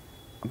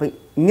 അപ്പം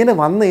ഇങ്ങനെ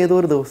വന്ന ഏതോ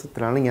ഒരു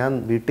ദിവസത്തിലാണ് ഞാൻ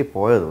വീട്ടിൽ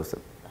പോയ ദിവസം.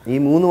 ഈ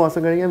 3 മാസം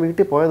കഴിഞ്ഞ് ഞാൻ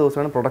വീട്ടിൽ പോയ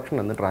ദിവസമാണ് പ്രൊഡക്ഷൻ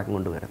എന്ന് ട്രാക്ക്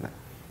കൊണ്ട് വരുന്നത്.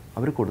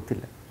 അവർ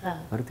കൊടുത്തില്ല,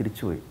 അവർ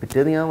തിരിച്ചുപോയി.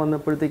 പിറ്റേന്ന് ഞാൻ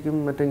വന്നപ്പോഴത്തേക്കും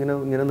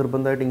ഇങ്ങനെ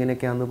നിർബന്ധമായിട്ട്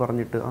ഇങ്ങനെയൊക്കെയാണെന്ന്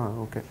പറഞ്ഞിട്ട്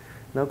ഓക്കെ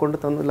ഞാൻ കൊണ്ട്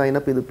തന്നു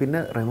ലൈനപ്പ് ചെയ്തു.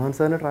 പിന്നെ റഹ്മാൻ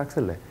സാറിൻ്റെ ട്രാക്സ്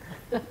അല്ലേ,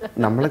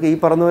 നമ്മളൊക്കെ ഈ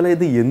പറഞ്ഞ പോലെ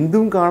ഇത്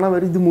എന്തും കാണാൻ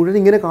വരും, ഇത് മുഴുവൻ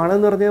ഇങ്ങനെ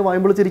കാണാമെന്ന് പറഞ്ഞാൽ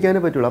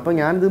വായ്പൊളിച്ചിരിക്കാനേ പറ്റുള്ളൂ. അപ്പോൾ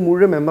ഞാനിത്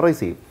മുഴുവൻ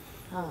മെമ്മറൈസ് ചെയ്യും.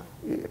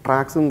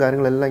 ട്രാക്സും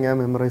കാര്യങ്ങളെല്ലാം ഞാൻ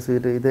മെമ്മറൈസ്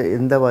ചെയ്തിട്ട് ഇത്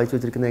എന്താ വായിച്ചു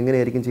വെച്ചിരിക്കുന്നത്,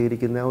 എങ്ങനെയായിരിക്കും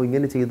ചെയ്തിരിക്കുന്നത്,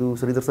 ഇങ്ങനെ ചെയ്തു,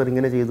 ശ്രീധർ സാർ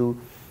ഇങ്ങനെ ചെയ്തു,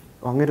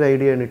 അങ്ങനെ ഒരു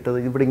ഐഡിയ ആണ് ഇട്ടത്,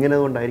 ഇവിടെ ഇങ്ങനെ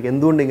കൊണ്ടായിരിക്കും,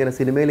 എന്തുകൊണ്ട് ഇങ്ങനെ,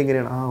 സിനിമയിൽ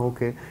ഇങ്ങനെയാണ്,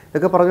 ഓക്കെ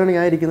ഇതൊക്കെ പറഞ്ഞുകൊണ്ട്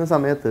ഞാൻ ഇരിക്കുന്ന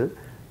സമയത്ത്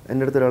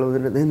എൻ്റെ അടുത്ത് ഒരാൾ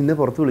വന്നിട്ട് നിന്നെ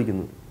പുറത്ത്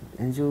വിളിക്കുന്നു.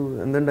 എനിക്ക്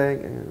എന്തുണ്ടായി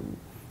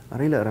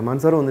അറിയില്ല, റഹ്മാൻ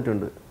സാർ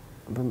വന്നിട്ടുണ്ട്.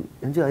 അപ്പം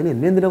എനിക്ക് അതിന്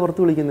എന്നെ എന്തിനാണ്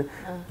പുറത്ത് വിളിക്കുന്നത്?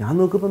 ഞാൻ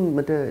നോക്കിയപ്പം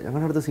മറ്റേ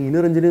ഞങ്ങളുടെ അടുത്ത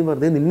സീനിയർ എഞ്ചിനീയർ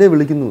പറഞ്ഞേ നിന്നെ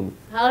വിളിക്കുന്നു.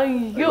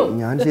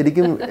 ഞാൻ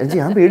ശരിക്കും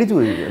ഞാൻ പേടിച്ചു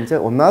പോയി.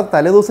 എന്നുവെച്ചാൽ ഒന്നാമത്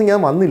തലേദിവസം ഞാൻ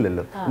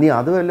വന്നില്ലല്ലോ, നീ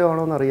അത് വല്ലതും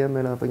ആണോ എന്ന് അറിയാൻ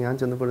മേല. അപ്പം ഞാൻ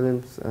ചെന്നപ്പോഴത്തേക്കും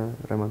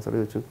റഹ്മാൻ സാർ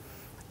ചോദിച്ചു,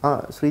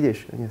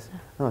 Sreejesh,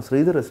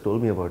 Sridhar has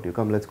told me about you,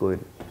 come let's go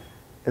in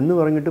എന്ന്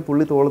പറഞ്ഞിട്ട്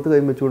പുള്ളി തോളത്ത് കൈ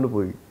വെച്ചുകൊണ്ട്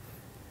പോയി.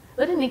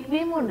 ഒരു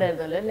നിക്നെയിം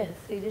ഉണ്ടായിരുന്നല്ലോ അല്ലേ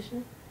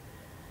ശ്രീജേഷിന്?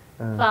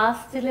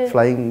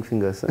 Flying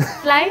fingers.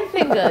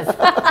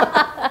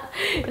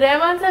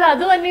 റഹ്മാൻ സാർ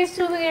അതും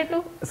അന്വേഷിച്ചു എന്ന് കേട്ടു.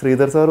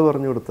 ശ്രീധർ സാർ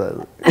പറഞ്ഞു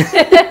കൊടുത്തത്.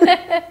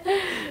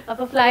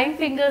 അപ്പൊ ഫ്ലൈയിങ്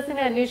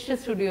ഫിംഗേഴ്സിനെ അന്വേഷിച്ച്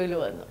സ്റ്റുഡിയോയിൽ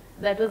വന്നു.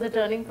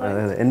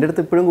 അതെ, എൻ്റെ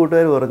അടുത്ത് ഇപ്പോഴും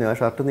കൂട്ടുകാർ പറഞ്ഞു ആ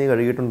ഷർട്ട് നീ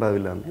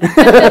കഴുകിയിട്ടുണ്ടാവില്ല.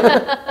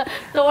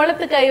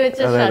 തോളത്ത് കൈവച്ച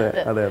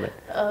ഷർട്ട്. അതെ.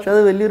 പക്ഷെ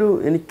അത് വലിയൊരു,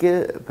 എനിക്ക്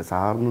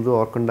സാറിനത്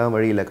ഓർക്കുണ്ടാകാൻ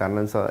വഴിയില്ല.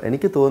 കാരണം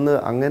എനിക്ക് തോന്നുന്നത്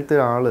അങ്ങനത്തെ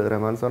ഒരാൾ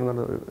റഹ്മാൻ സാർ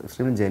എന്ന്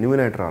പറഞ്ഞാൽ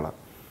ജെന്യുവൻ ആയിട്ടൊരാളാണ്.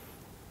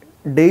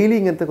 ഡെയിലി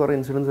ഇങ്ങനത്തെ കുറേ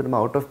ഇൻസിഡൻസ് വരുമ്പോൾ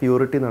ഔട്ട് ഓഫ്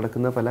പ്യൂരിറ്റി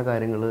നടക്കുന്ന പല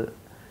കാര്യങ്ങൾ,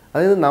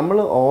 അതായത് നമ്മൾ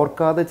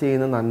ഓർക്കാതെ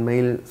ചെയ്യുന്ന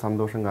നന്മയിൽ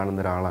സന്തോഷം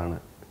കാണുന്ന ഒരാളാണ്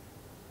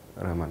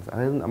റഹ്മാൻ സാർ.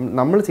 അതായത്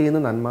നമ്മൾ ചെയ്യുന്ന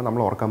നന്മ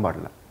നമ്മൾ ഓർക്കാൻ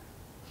പാടില്ല.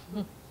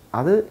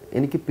 അത്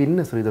എനിക്ക്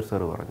പിന്നെ ശ്രീധർ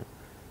സാർ പറഞ്ഞു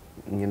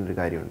ഇങ്ങനൊരു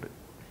കാര്യമുണ്ട്,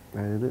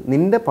 അതായത്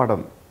നിൻ്റെ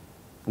പടം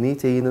നീ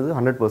ചെയ്യുന്നത്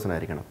 100%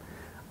 ആയിരിക്കണം.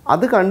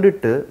 അത്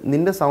കണ്ടിട്ട്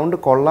നിൻ്റെ സൗണ്ട്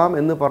കൊള്ളാം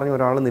എന്ന് പറഞ്ഞ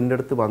ഒരാൾ നിൻ്റെ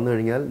അടുത്ത് വന്നു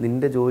കഴിഞ്ഞാൽ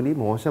നിൻ്റെ ജോലി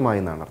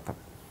മോശമായി എന്നാണ് അർത്ഥം.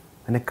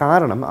 അതിന്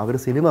കാരണം അവർ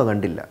സിനിമ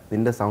കണ്ടില്ല,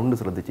 നിൻ്റെ സൗണ്ട്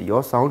ശ്രദ്ധിച്ച്.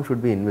 Your sound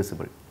should be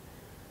invisible.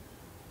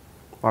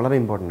 വളരെ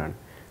ഇമ്പോർട്ടൻ്റ് ആണ്.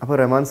 അപ്പോൾ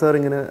റഹ്മാൻ സാർ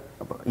ഇങ്ങനെ,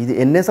 ഇത്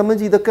എന്നെ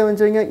സംബന്ധിച്ച് ഇതൊക്കെ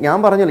വെച്ച് കഴിഞ്ഞാൽ ഞാൻ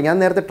പറഞ്ഞല്ലോ, ഞാൻ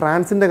നേരത്തെ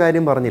ട്രാൻസിൻ്റെ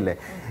കാര്യം പറഞ്ഞില്ലേ,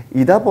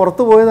 ഇതാ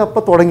പുറത്ത് പോയത്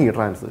അപ്പോൾ തുടങ്ങി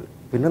ട്രാൻസ്.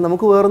 പിന്നെ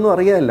നമുക്ക് വേറൊന്നും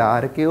അറിയാനില്ല,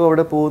 ആരൊക്കെയോ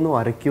അവിടെ പോകുന്നു,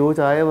 ആരൊക്കെയോ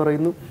ചായ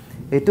പറയുന്നു.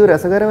 ഏറ്റവും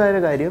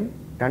രസകരമായ കാര്യം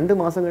 2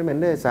 മാസം കഴിയുമ്പോൾ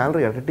എൻ്റെ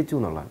സാലറി ഇരട്ടിച്ചു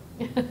എന്നുള്ളതാണ്.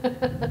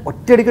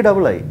 ഒറ്റയടിക്ക്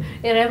ഡബിളായി.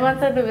 റഹ്മാൻ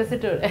സാറിന്റെ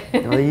വിസിറ്റ്,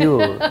 അയ്യോ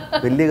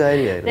വലിയ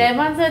കാര്യമായിരുന്നു.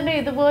 റഹ്മാൻ സാറിന്റെ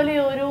ഇതുപോലെ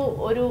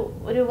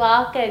ഒരു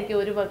വാക്കായിരിക്കും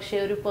ഒരു പക്ഷേ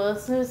ഒരു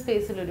പേഴ്സണൽ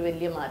സ്പേസിൽ ഒരു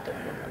വലിയ മാറ്റം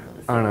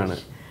ആണ്.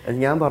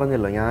 ഞാൻ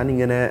പറഞ്ഞല്ലോ,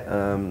 ഞാനിങ്ങനെ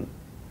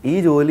ഈ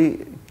ജോലി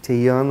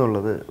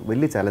ചെയ്യാന്നുള്ളത്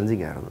വലിയ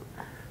ചലഞ്ചിങ് ആയിരുന്നു.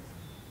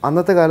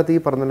 അന്നത്തെ കാലത്ത് ഈ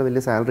പറഞ്ഞ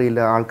വലിയ സാലറി ഇല്ല,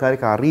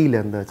 ആൾക്കാർക്ക് അറിയില്ല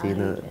എന്താ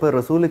ചെയ്യുന്നത്. ഇപ്പോൾ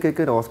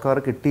റസൂലിക്കൊക്കെ ഒരു ഓസ്കാർ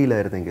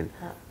കിട്ടിയില്ലായിരുന്നെങ്കിൽ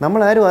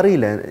നമ്മളാരും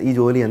അറിയില്ല ഈ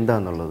ജോലി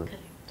എന്താണെന്നുള്ളത്.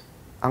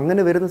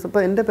 അങ്ങനെ വരുന്ന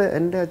ഇപ്പോൾ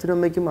എൻ്റെ അച്ഛനും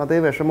അമ്മയ്ക്കും അതേ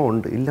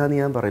വിഷമമുണ്ട്, ഇല്ലയെന്ന്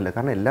ഞാൻ പറയില്ല.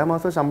 കാരണം എല്ലാ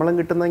മാസവും ശമ്പളം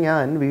കിട്ടുന്ന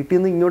ഞാൻ വീട്ടിൽ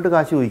നിന്ന് ഇങ്ങോട്ട്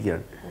കാശ്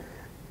ചോദിക്കുകയാണ്.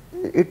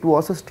 It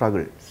was A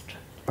struggle.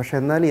 പക്ഷെ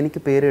എന്നാലും എനിക്ക്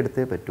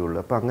പേരെടുത്തേ പറ്റുള്ളൂ.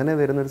 അപ്പോൾ അങ്ങനെ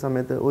വരുന്നൊരു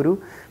സമയത്ത് ഒരു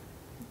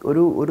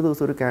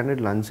ദിവസം ഒരു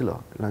കാൻഡിഡേറ്റ്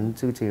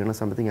ലഞ്ച് ചെയ്യണ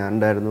സമയത്ത് ഞാൻ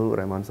ഉണ്ടായിരുന്നു,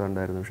 റഹ്മാൻ സാർ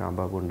ഉണ്ടായിരുന്നു,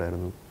 ഷാംബാബു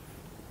ഉണ്ടായിരുന്നു.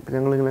 അപ്പോൾ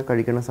ഞങ്ങളിങ്ങനെ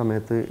കഴിക്കുന്ന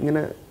സമയത്ത്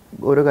ഇങ്ങനെ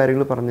ഓരോ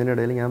കാര്യങ്ങൾ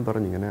പറഞ്ഞതിനിടയിൽ ഞാൻ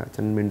പറഞ്ഞു ഇങ്ങനെ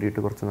അച്ഛൻ വേണ്ടിയിട്ട്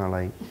കുറച്ച്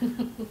നാളായി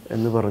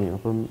എന്ന് പറഞ്ഞു.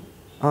 അപ്പം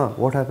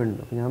വാട്ട് ഹാപ്പൻഡ്?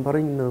 അപ്പോൾ ഞാൻ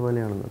പറഞ്ഞു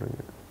ഇന്നതുപോലെയാണെന്ന്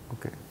പറഞ്ഞു.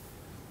 ഓക്കെ,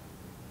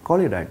 കോൾ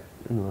യു ഡാഡ്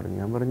എന്ന് പറഞ്ഞു.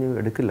 ഞാൻ പറഞ്ഞു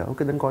എടുക്കില്ല.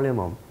 Okay, then call you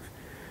mom.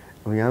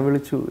 അപ്പോൾ ഞാൻ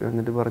വിളിച്ചു,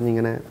 എന്നിട്ട് പറഞ്ഞു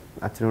ഇങ്ങനെ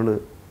അച്ഛനോട്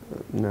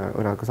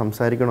ഒരാൾക്ക്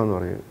സംസാരിക്കണമെന്ന്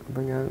പറഞ്ഞു.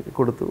 അപ്പോൾ ഞാൻ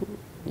കൊടുത്തു,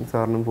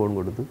 സാറിനും ഫോൺ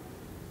കൊടുത്തു.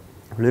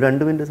 പുള്ളി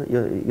 2 minute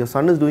your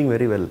sun is doing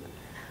very well,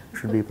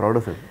 should be proud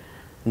of him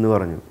എന്ന്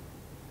പറഞ്ഞു.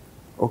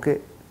 ഓക്കെ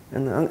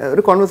എന്ന്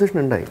ഒരു കോൺവെർസേഷൻ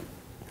ഉണ്ടായി.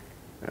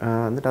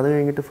 എന്നിട്ട് അത്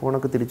കഴിഞ്ഞിട്ട്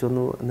ഫോണൊക്കെ തിരിച്ചു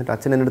വന്നു. എന്നിട്ട്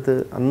അച്ഛൻ എൻ്റെ അടുത്ത്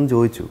അന്നും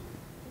ചോദിച്ചു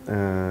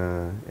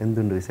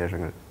എന്തുണ്ട്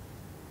വിശേഷങ്ങൾ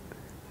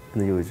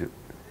എന്ന് ചോദിച്ചു.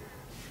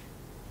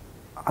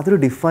 അതൊരു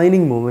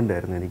ഡിഫൈനിങ് മൂമെൻ്റ്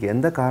ആയിരുന്നു എനിക്ക്.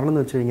 എന്താ കാരണം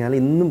എന്ന് വെച്ച് കഴിഞ്ഞാൽ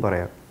ഇന്നും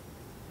പറയാം,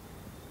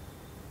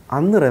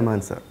 അന്ന് റഹ്മാൻ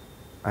സർ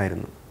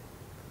ആയിരുന്നു.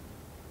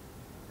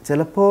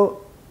 ചിലപ്പോൾ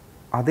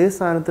അതേ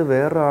സ്ഥാനത്ത്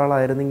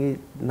വേറൊരാളായിരുന്നെങ്കിൽ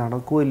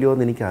നടക്കുമോ ഇല്ലയോ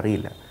എന്ന്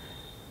എനിക്കറിയില്ല.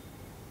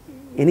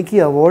 എനിക്ക്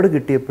ഈ അവാർഡ്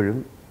കിട്ടിയപ്പോഴും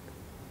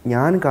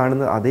ഞാൻ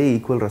കാണുന്നത് അതേ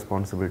ഈക്വൽ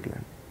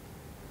റെസ്പോൺസിബിലിറ്റിയാണ്.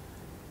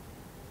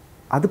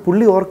 അത്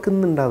പുള്ളി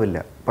ഓർക്കുന്നുണ്ടാവില്ല,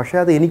 പക്ഷേ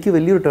അത് എനിക്ക്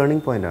വലിയൊരു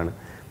ടേണിംഗ് പോയിൻ്റാണ്.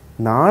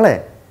 നാളെ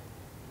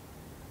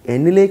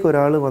എന്നിലേക്ക്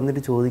ഒരാൾ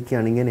വന്നിട്ട്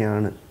ചോദിക്കുകയാണ്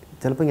ഇങ്ങനെയാണ്,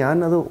 ചിലപ്പോൾ ഞാൻ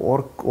അത്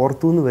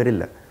ഓർത്തു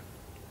വരില്ല,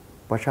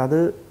 പക്ഷെ അത്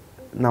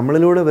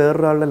നമ്മളിലൂടെ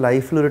വേറൊരാളുടെ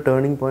ലൈഫിലൊരു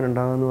ടേണിംഗ് പോയിൻ്റ്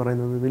ഉണ്ടാകുമെന്ന്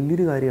പറയുന്നത്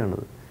വലിയൊരു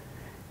കാര്യമാണത്.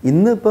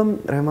 ഇന്നിപ്പം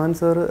റഹ്മാൻ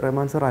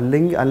സാർ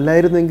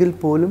അല്ലായിരുന്നെങ്കിൽ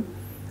പോലും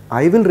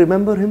I will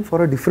remember him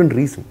for A different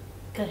reason.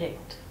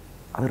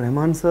 അത്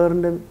റഹ്മാൻ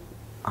സാറിൻ്റെ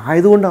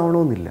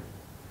ആയതുകൊണ്ടാവണമെന്നില്ല.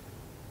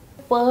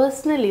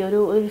 പേഴ്സണലി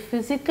ഒരു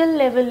ഫിസിക്കൽ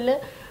ലെവലിൽ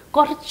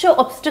കുറച്ച്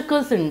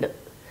ഒബ്സ്റ്റക്കിൾസ് ഉണ്ട്.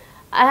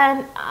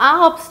 ആൻഡ് ആ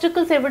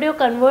ഒബ്സ്റ്റക്കിൾസ് എവിടെയോ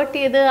കൺവേർട്ട്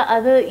ചെയ്ത്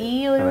അത്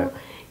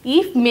ഈ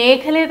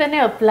മേഖലയെ തന്നെ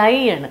അപ്ലൈ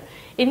ചെയ്യാണ്.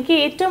 എനിക്ക്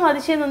ഏറ്റവും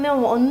അതിശയം തോന്നിയ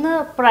ഒന്ന്,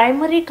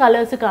 പ്രൈമറി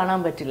കളേഴ്സ് കാണാൻ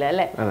പറ്റില്ല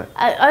അല്ലേ?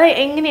 അത്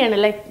എങ്ങനെയാണ്?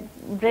 ലൈക്ക്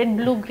റെഡ്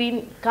ബ്ലൂ ഗ്രീൻ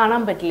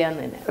കാണാൻ പറ്റില്ല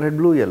എന്ന് തന്നെ. Red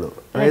blue yellow,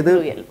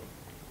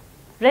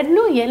 red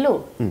blue yellow,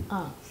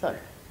 sorry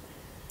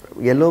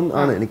yellow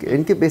ആണ്.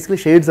 എനിക്ക് ബേസിക്കലി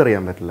ഷെയ്ഡ്സ്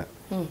അറിയാൻ പറ്റില്ല.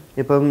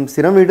 ഇപ്പം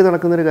സ്ഥിരം വീട്ടിൽ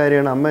നടക്കുന്നൊരു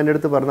കാര്യമാണ്. അമ്മ എൻ്റെ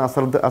അടുത്ത് പറഞ്ഞ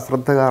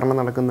അശ്രദ്ധ കാരണം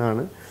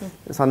നടക്കുന്നതാണ്.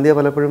 സന്ധ്യ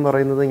പലപ്പോഴും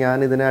പറയുന്നത് ഞാൻ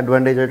ഇതിനെ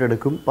അഡ്വാൻറ്റേജ് ആയിട്ട്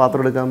എടുക്കും,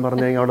 പാത്രം എടുക്കാൻ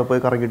പറഞ്ഞു കഴിഞ്ഞാൽ അവിടെ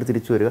പോയി കറങ്ങിയിട്ട്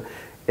തിരിച്ചു വരിക.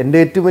 എൻ്റെ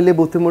ഏറ്റവും വലിയ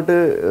ബുദ്ധിമുട്ട്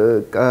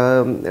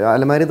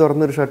അലമാരി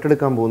തുറന്നൊരു ഷർട്ട്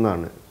എടുക്കാൻ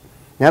പോകുന്നതാണ്.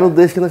 ഞാൻ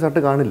ഉദ്ദേശിക്കുന്ന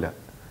ഷർട്ട് കാണില്ല,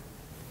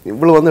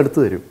 ഇവള് വന്ന്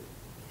എടുത്തു തരും.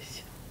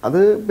 അത്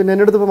പിന്നെ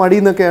എൻ്റെ അടുത്ത് ഇപ്പോൾ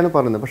മടിയെന്നൊക്കെയാണ്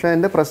പറയുന്നത്. പക്ഷേ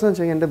എൻ്റെ പ്രശ്നം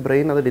വെച്ച് കഴിഞ്ഞാൽ എൻ്റെ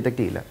ബ്രെയിൻ അത്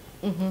ഡിറ്റക്ട് ചെയ്യില്ല.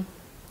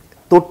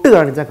 തൊട്ട്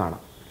കാണിച്ചാൽ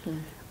കാണാം.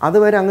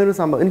 അതുവരെ അങ്ങനെ ഒരു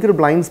സംഭവം, എനിക്കൊരു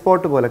ബ്ലൈൻഡ്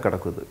സ്പോട്ട് പോലെ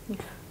കിടക്കുന്നത്.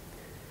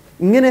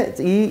 ഇങ്ങനെ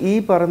ഈ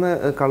പറഞ്ഞ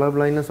കളർ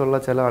ബ്ലൈൻഡ്നെസ് ഉള്ള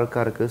ചില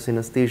ആൾക്കാർക്ക്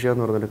സിനസ്തീഷ്യ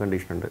എന്ന് പറഞ്ഞൊരു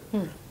കണ്ടീഷൻ ഉണ്ട്.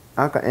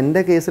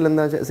 എൻ്റെ കേസിൽ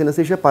എന്താ വെച്ചാൽ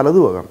സിനസ്തീഷ്യ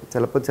പലതും ആകാം.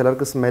 ചിലപ്പോൾ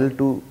ചിലർക്ക് സ്മെൽ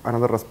ടു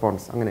അനദർ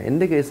റെസ്പോൺസ്. അങ്ങനെ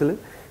എൻ്റെ കേസിൽ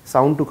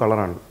സൗണ്ട് ടു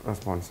കളറാണ്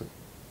റെസ്പോൺസ്.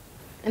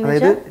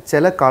 അതായത്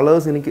ചില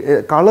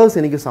കളേഴ്സ്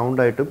എനിക്ക്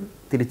സൗണ്ടായിട്ടും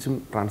തിരിച്ചും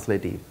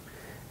ട്രാൻസ്ലേറ്റ് ചെയ്യും.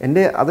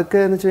 എൻ്റെ അതൊക്കെ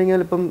എന്ന് വെച്ച്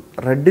കഴിഞ്ഞാൽ ഇപ്പം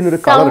റെഡിനൊരു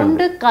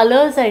കളറുണ്ട്,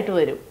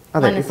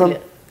 അതെ. ഇപ്പം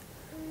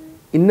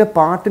ഇന്ന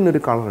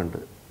പാട്ടിനൊരു കളറുണ്ട്,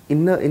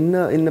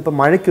 ഇന്നിപ്പോൾ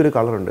മഴയ്ക്കൊരു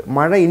കളറുണ്ട്,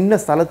 മഴ ഇന്ന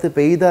സ്ഥലത്ത്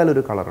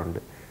പെയ്താലൊരു കളറുണ്ട്,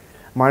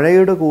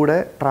 മഴയുടെ കൂടെ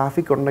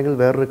ട്രാഫിക് ഉണ്ടെങ്കിൽ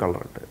വേറൊരു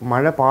കളറുണ്ട്,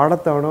 മഴ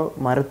പാടത്താണോ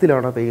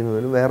മരത്തിലാണോ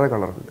പെയ്യുന്നതിന് വേറെ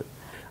കളറുണ്ട്.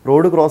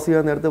 റോഡ് ക്രോസ്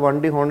ചെയ്യാൻ നേരത്ത്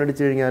വണ്ടി ഹോൺ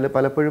അടിച്ചു കഴിഞ്ഞാൽ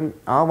പലപ്പോഴും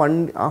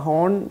ആ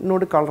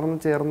ഹോണിനോട് കളർന്ന്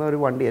ചേർന്ന ഒരു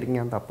വണ്ടിയായിരിക്കും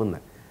ഞാൻ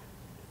തപ്പുന്നത്.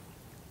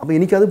 അപ്പോൾ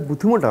എനിക്കത്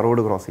ബുദ്ധിമുട്ടാണ്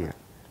റോഡ് ക്രോസ് ചെയ്യാൻ.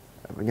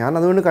 അപ്പോൾ ഞാൻ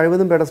അതുകൊണ്ട്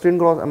കഴിവതും പെഡസ്ട്രിയൻ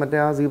മറ്റേ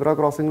ആ സീബ്ര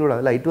ക്രോസിങ്ങിലൂടെ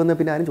ലൈറ്റ് വന്നാൽ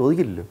പിന്നെ ആരും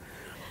ചോദിക്കില്ലല്ലോ.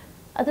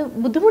 അത്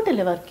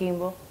ബുദ്ധിമുട്ടല്ലേ വർക്ക്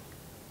ചെയ്യുമ്പോൾ?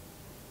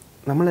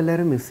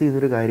 നമ്മളെല്ലാവരും മിസ്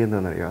ചെയ്തൊരു കാര്യം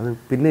എന്താണെന്നറിയാം. അത്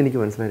പിന്നെ എനിക്ക്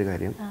മനസ്സിലായൊരു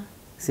കാര്യം,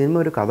 സിനിമ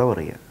ഒരു കഥ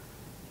പറയുക.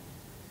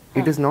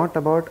 It is not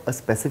about A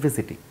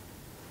specificity.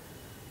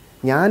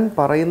 ഞാൻ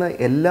പറയുന്ന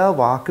എല്ലാ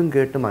വാക്കും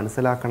കേട്ട്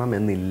മനസ്സിലാക്കണം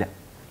എന്നില്ല.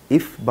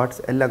 ഇഫ്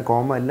ബട്ട്സ് എല്ലാം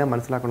കോമ എല്ലാം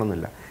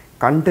മനസ്സിലാക്കണമെന്നില്ല.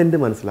 കണ്ടൻറ്റ്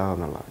മനസ്സിലാവുക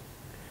എന്നുള്ളതാണ്.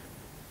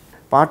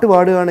 പാട്ട്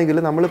പാടുകയാണെങ്കിൽ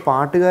നമ്മൾ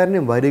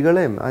പാട്ടുകാരനെയും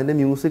വരികളെയും അതിൻ്റെ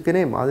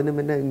മ്യൂസിക്കിനെയും അതിന്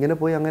പിന്നെ ഇങ്ങനെ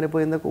പോയി അങ്ങനെ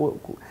പോയി എന്നൊക്കെ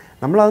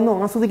നമ്മളതൊന്നും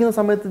ആസ്വദിക്കുന്ന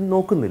സമയത്ത്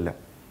നോക്കുന്നില്ല.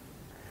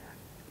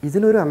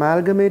 ഇതിനൊരു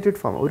അമാൽഗമേറ്റഡ്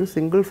ഫോം, ഒരു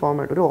സിംഗിൾ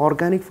ഫോമായിട്ട്, ഒരു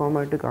ഓർഗാനിക്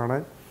ഫോമായിട്ട്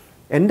കാണാൻ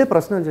എൻ്റെ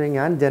പ്രശ്നം വെച്ച്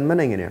കഴിഞ്ഞാൽ ഞാൻ ജന്മന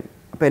എങ്ങനെയാണ്,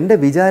 അപ്പോൾ എൻ്റെ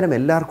വിചാരം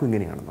എല്ലാവർക്കും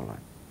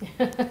ഇങ്ങനെയാണെന്നുള്ളതാണ്.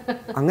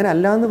 അങ്ങനെ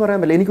അല്ല എന്ന് പറയാൻ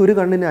പറ്റില്ല. എനിക്കൊരു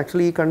കണ്ണിന്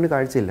ആക്ച്വലി ഈ കണ്ണ്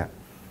കാഴ്ചയില്ല.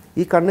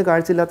 ഈ കണ്ണ്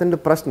കാഴ്ചയില്ലാത്തതിൻ്റെ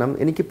പ്രശ്നം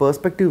എനിക്ക്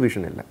പേഴ്സ്പെക്റ്റീവ്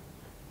വിഷൻ ഇല്ല.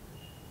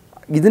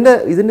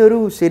 ഇതിൻ്റെ ഒരു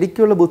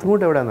ശരിക്കുള്ള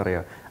ബുദ്ധിമുട്ട്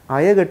എവിടെയാണെന്നറിയാം,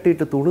 അയ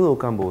കെട്ടിയിട്ട് തുണി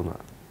നോക്കാൻ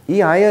പോകുന്നതാണ്. ഈ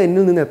അയ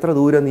എന്നിൽ നിന്ന് എത്ര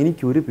ദൂരം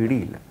എനിക്കൊരു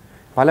പിടിയില്ല.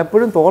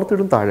 പലപ്പോഴും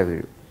തോർത്തിടും താഴെ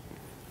വീഴും.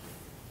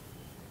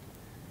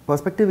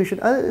 പെർസ്പെക്റ്റീവ് വിഷൻ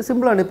അത്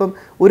സിമ്പിളാണ്. ഇപ്പം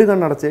ഒരു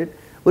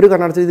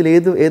കണ്ണടച്ച് ഇതിൽ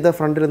ഏതാ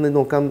ഫ്രണ്ടിൽ നിന്ന്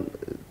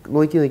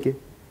നോക്കി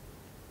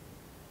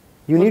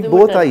you need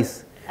both ice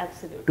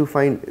to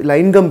find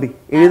line കമ്പി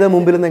ഏതാ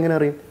മുമ്പിൽ നിന്ന് എങ്ങനെ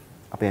അറിയും?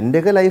 അപ്പം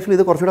എൻ്റെയൊക്കെ ലൈഫിൽ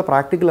ഇത് കുറച്ചുകൂടെ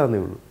പ്രാക്ടിക്കൽ ആണെന്നേ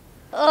ഉള്ളൂ.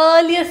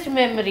 ഏർലിയസ്റ്റ്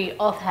മെമ്മറി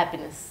ഓഫ്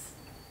ഹാപ്പിനെസ്,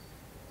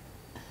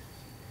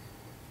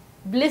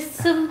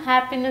 ബ്ലിസ്സും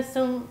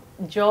ഹാപ്പിനെസ്സും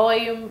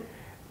ജോയും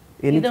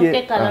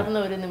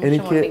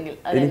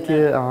എനിക്ക്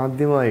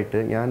ആദ്യമായിട്ട്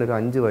ഞാനൊരു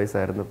 5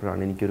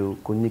 വയസ്സായിരുന്നപ്പോഴാണ് എനിക്കൊരു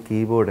കുഞ്ഞ്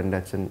കീബോർഡ് എൻ്റെ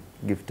അച്ഛൻ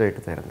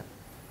ഗിഫ്റ്റായിട്ട് തരുന്നത്.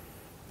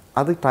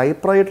 അത്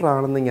ടൈപ്പ് റൈറ്റർ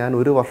ആണെന്ന് ഞാൻ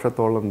 1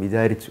 വർഷത്തോളം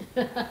വിചാരിച്ചു.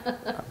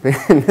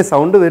 പിന്നെ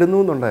സൗണ്ട് വരുന്നു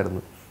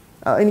എന്നുണ്ടായിരുന്നു.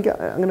 എനിക്ക്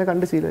അങ്ങനെ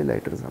കണ്ട്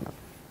ശീലമില്ലായിട്ടൊരു സാധനം.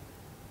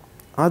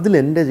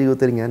 അതിലെൻ്റെ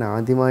ജീവിതത്തിൽ ഞാൻ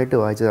ആദ്യമായിട്ട്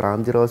വായിച്ചത്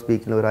റാംജിറാവ്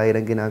സ്പീക്കിംഗ്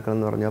 1000 കിനാക്കൾ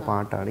എന്ന് പറഞ്ഞ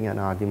പാട്ടാണ് ഞാൻ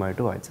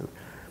ആദ്യമായിട്ട് വായിച്ചത്.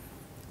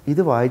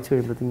 ഇത് വായിച്ചു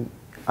കഴിയുമ്പോഴത്തേക്കും,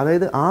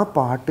 അതായത് ആ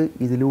പാട്ട്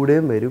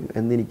ഇതിലൂടെയും വരും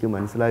എന്നെനിക്ക്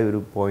മനസ്സിലായ ഒരു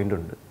പോയിൻ്റ്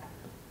ഉണ്ട്.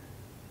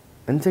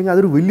 എന്നുവെച്ച് കഴിഞ്ഞാൽ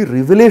അതൊരു വലിയ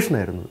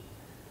റിവലേഷനായിരുന്നു.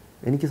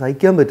 എനിക്ക്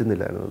സഹിക്കാൻ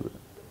പറ്റുന്നില്ലായിരുന്നു അത്.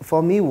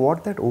 For me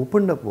what that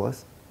opened up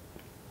was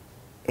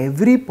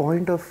every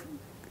point of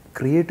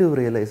creative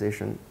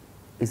realisation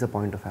is A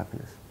point of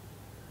happiness.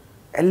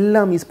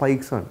 എല്ലാം ഈ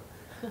സ്പൈക്സാണ്.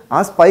 ആ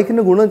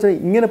സ്പൈക്കിൻ്റെ ഗുണം വെച്ചാൽ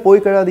ഇങ്ങനെ പോയി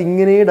കഴിയാതെ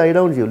ഇങ്ങനെ ഡൈ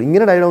ഡൗൺ ചെയ്യുള്ളൂ,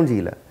 ഇങ്ങനെ ഡൈ ഡൗൺ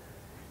ചെയ്യില്ല.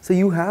 So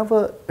you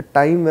have A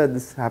time where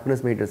this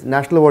happiness matters.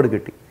 National award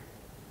കിട്ടി.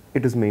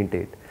 it is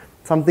maintained.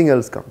 Something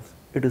else comes,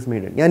 it is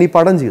maintained. ഞാൻ ഈ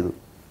പടം ചെയ്തു,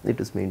 it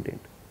is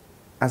maintained.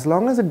 As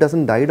long as it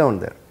doesn't die down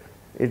there,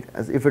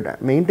 if it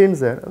maintains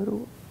there,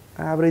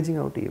 averaging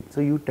out ചെയ്യും. So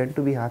you tend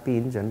to be happy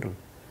in general.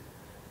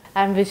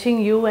 I'm wishing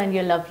you and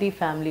your lovely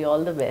family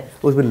all the best.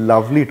 It's been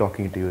lovely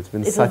talking to you. It's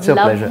been such a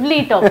pleasure. It was lovely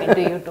talking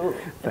to you too.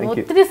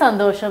 ഒത്തിരി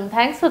സന്തോഷം.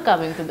 Thanks for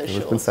coming to the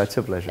show. It's been such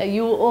a pleasure.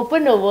 You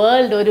opened a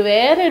world. ഒരു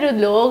വേറൊരു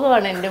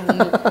ലോകമാണ് എൻ്റെ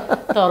മുന്നിൽ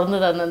തുറന്നു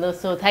തന്നത്.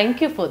 So thank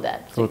you for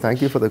that. So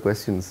thank you for the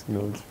questions.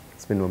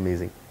 It's been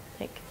amazing.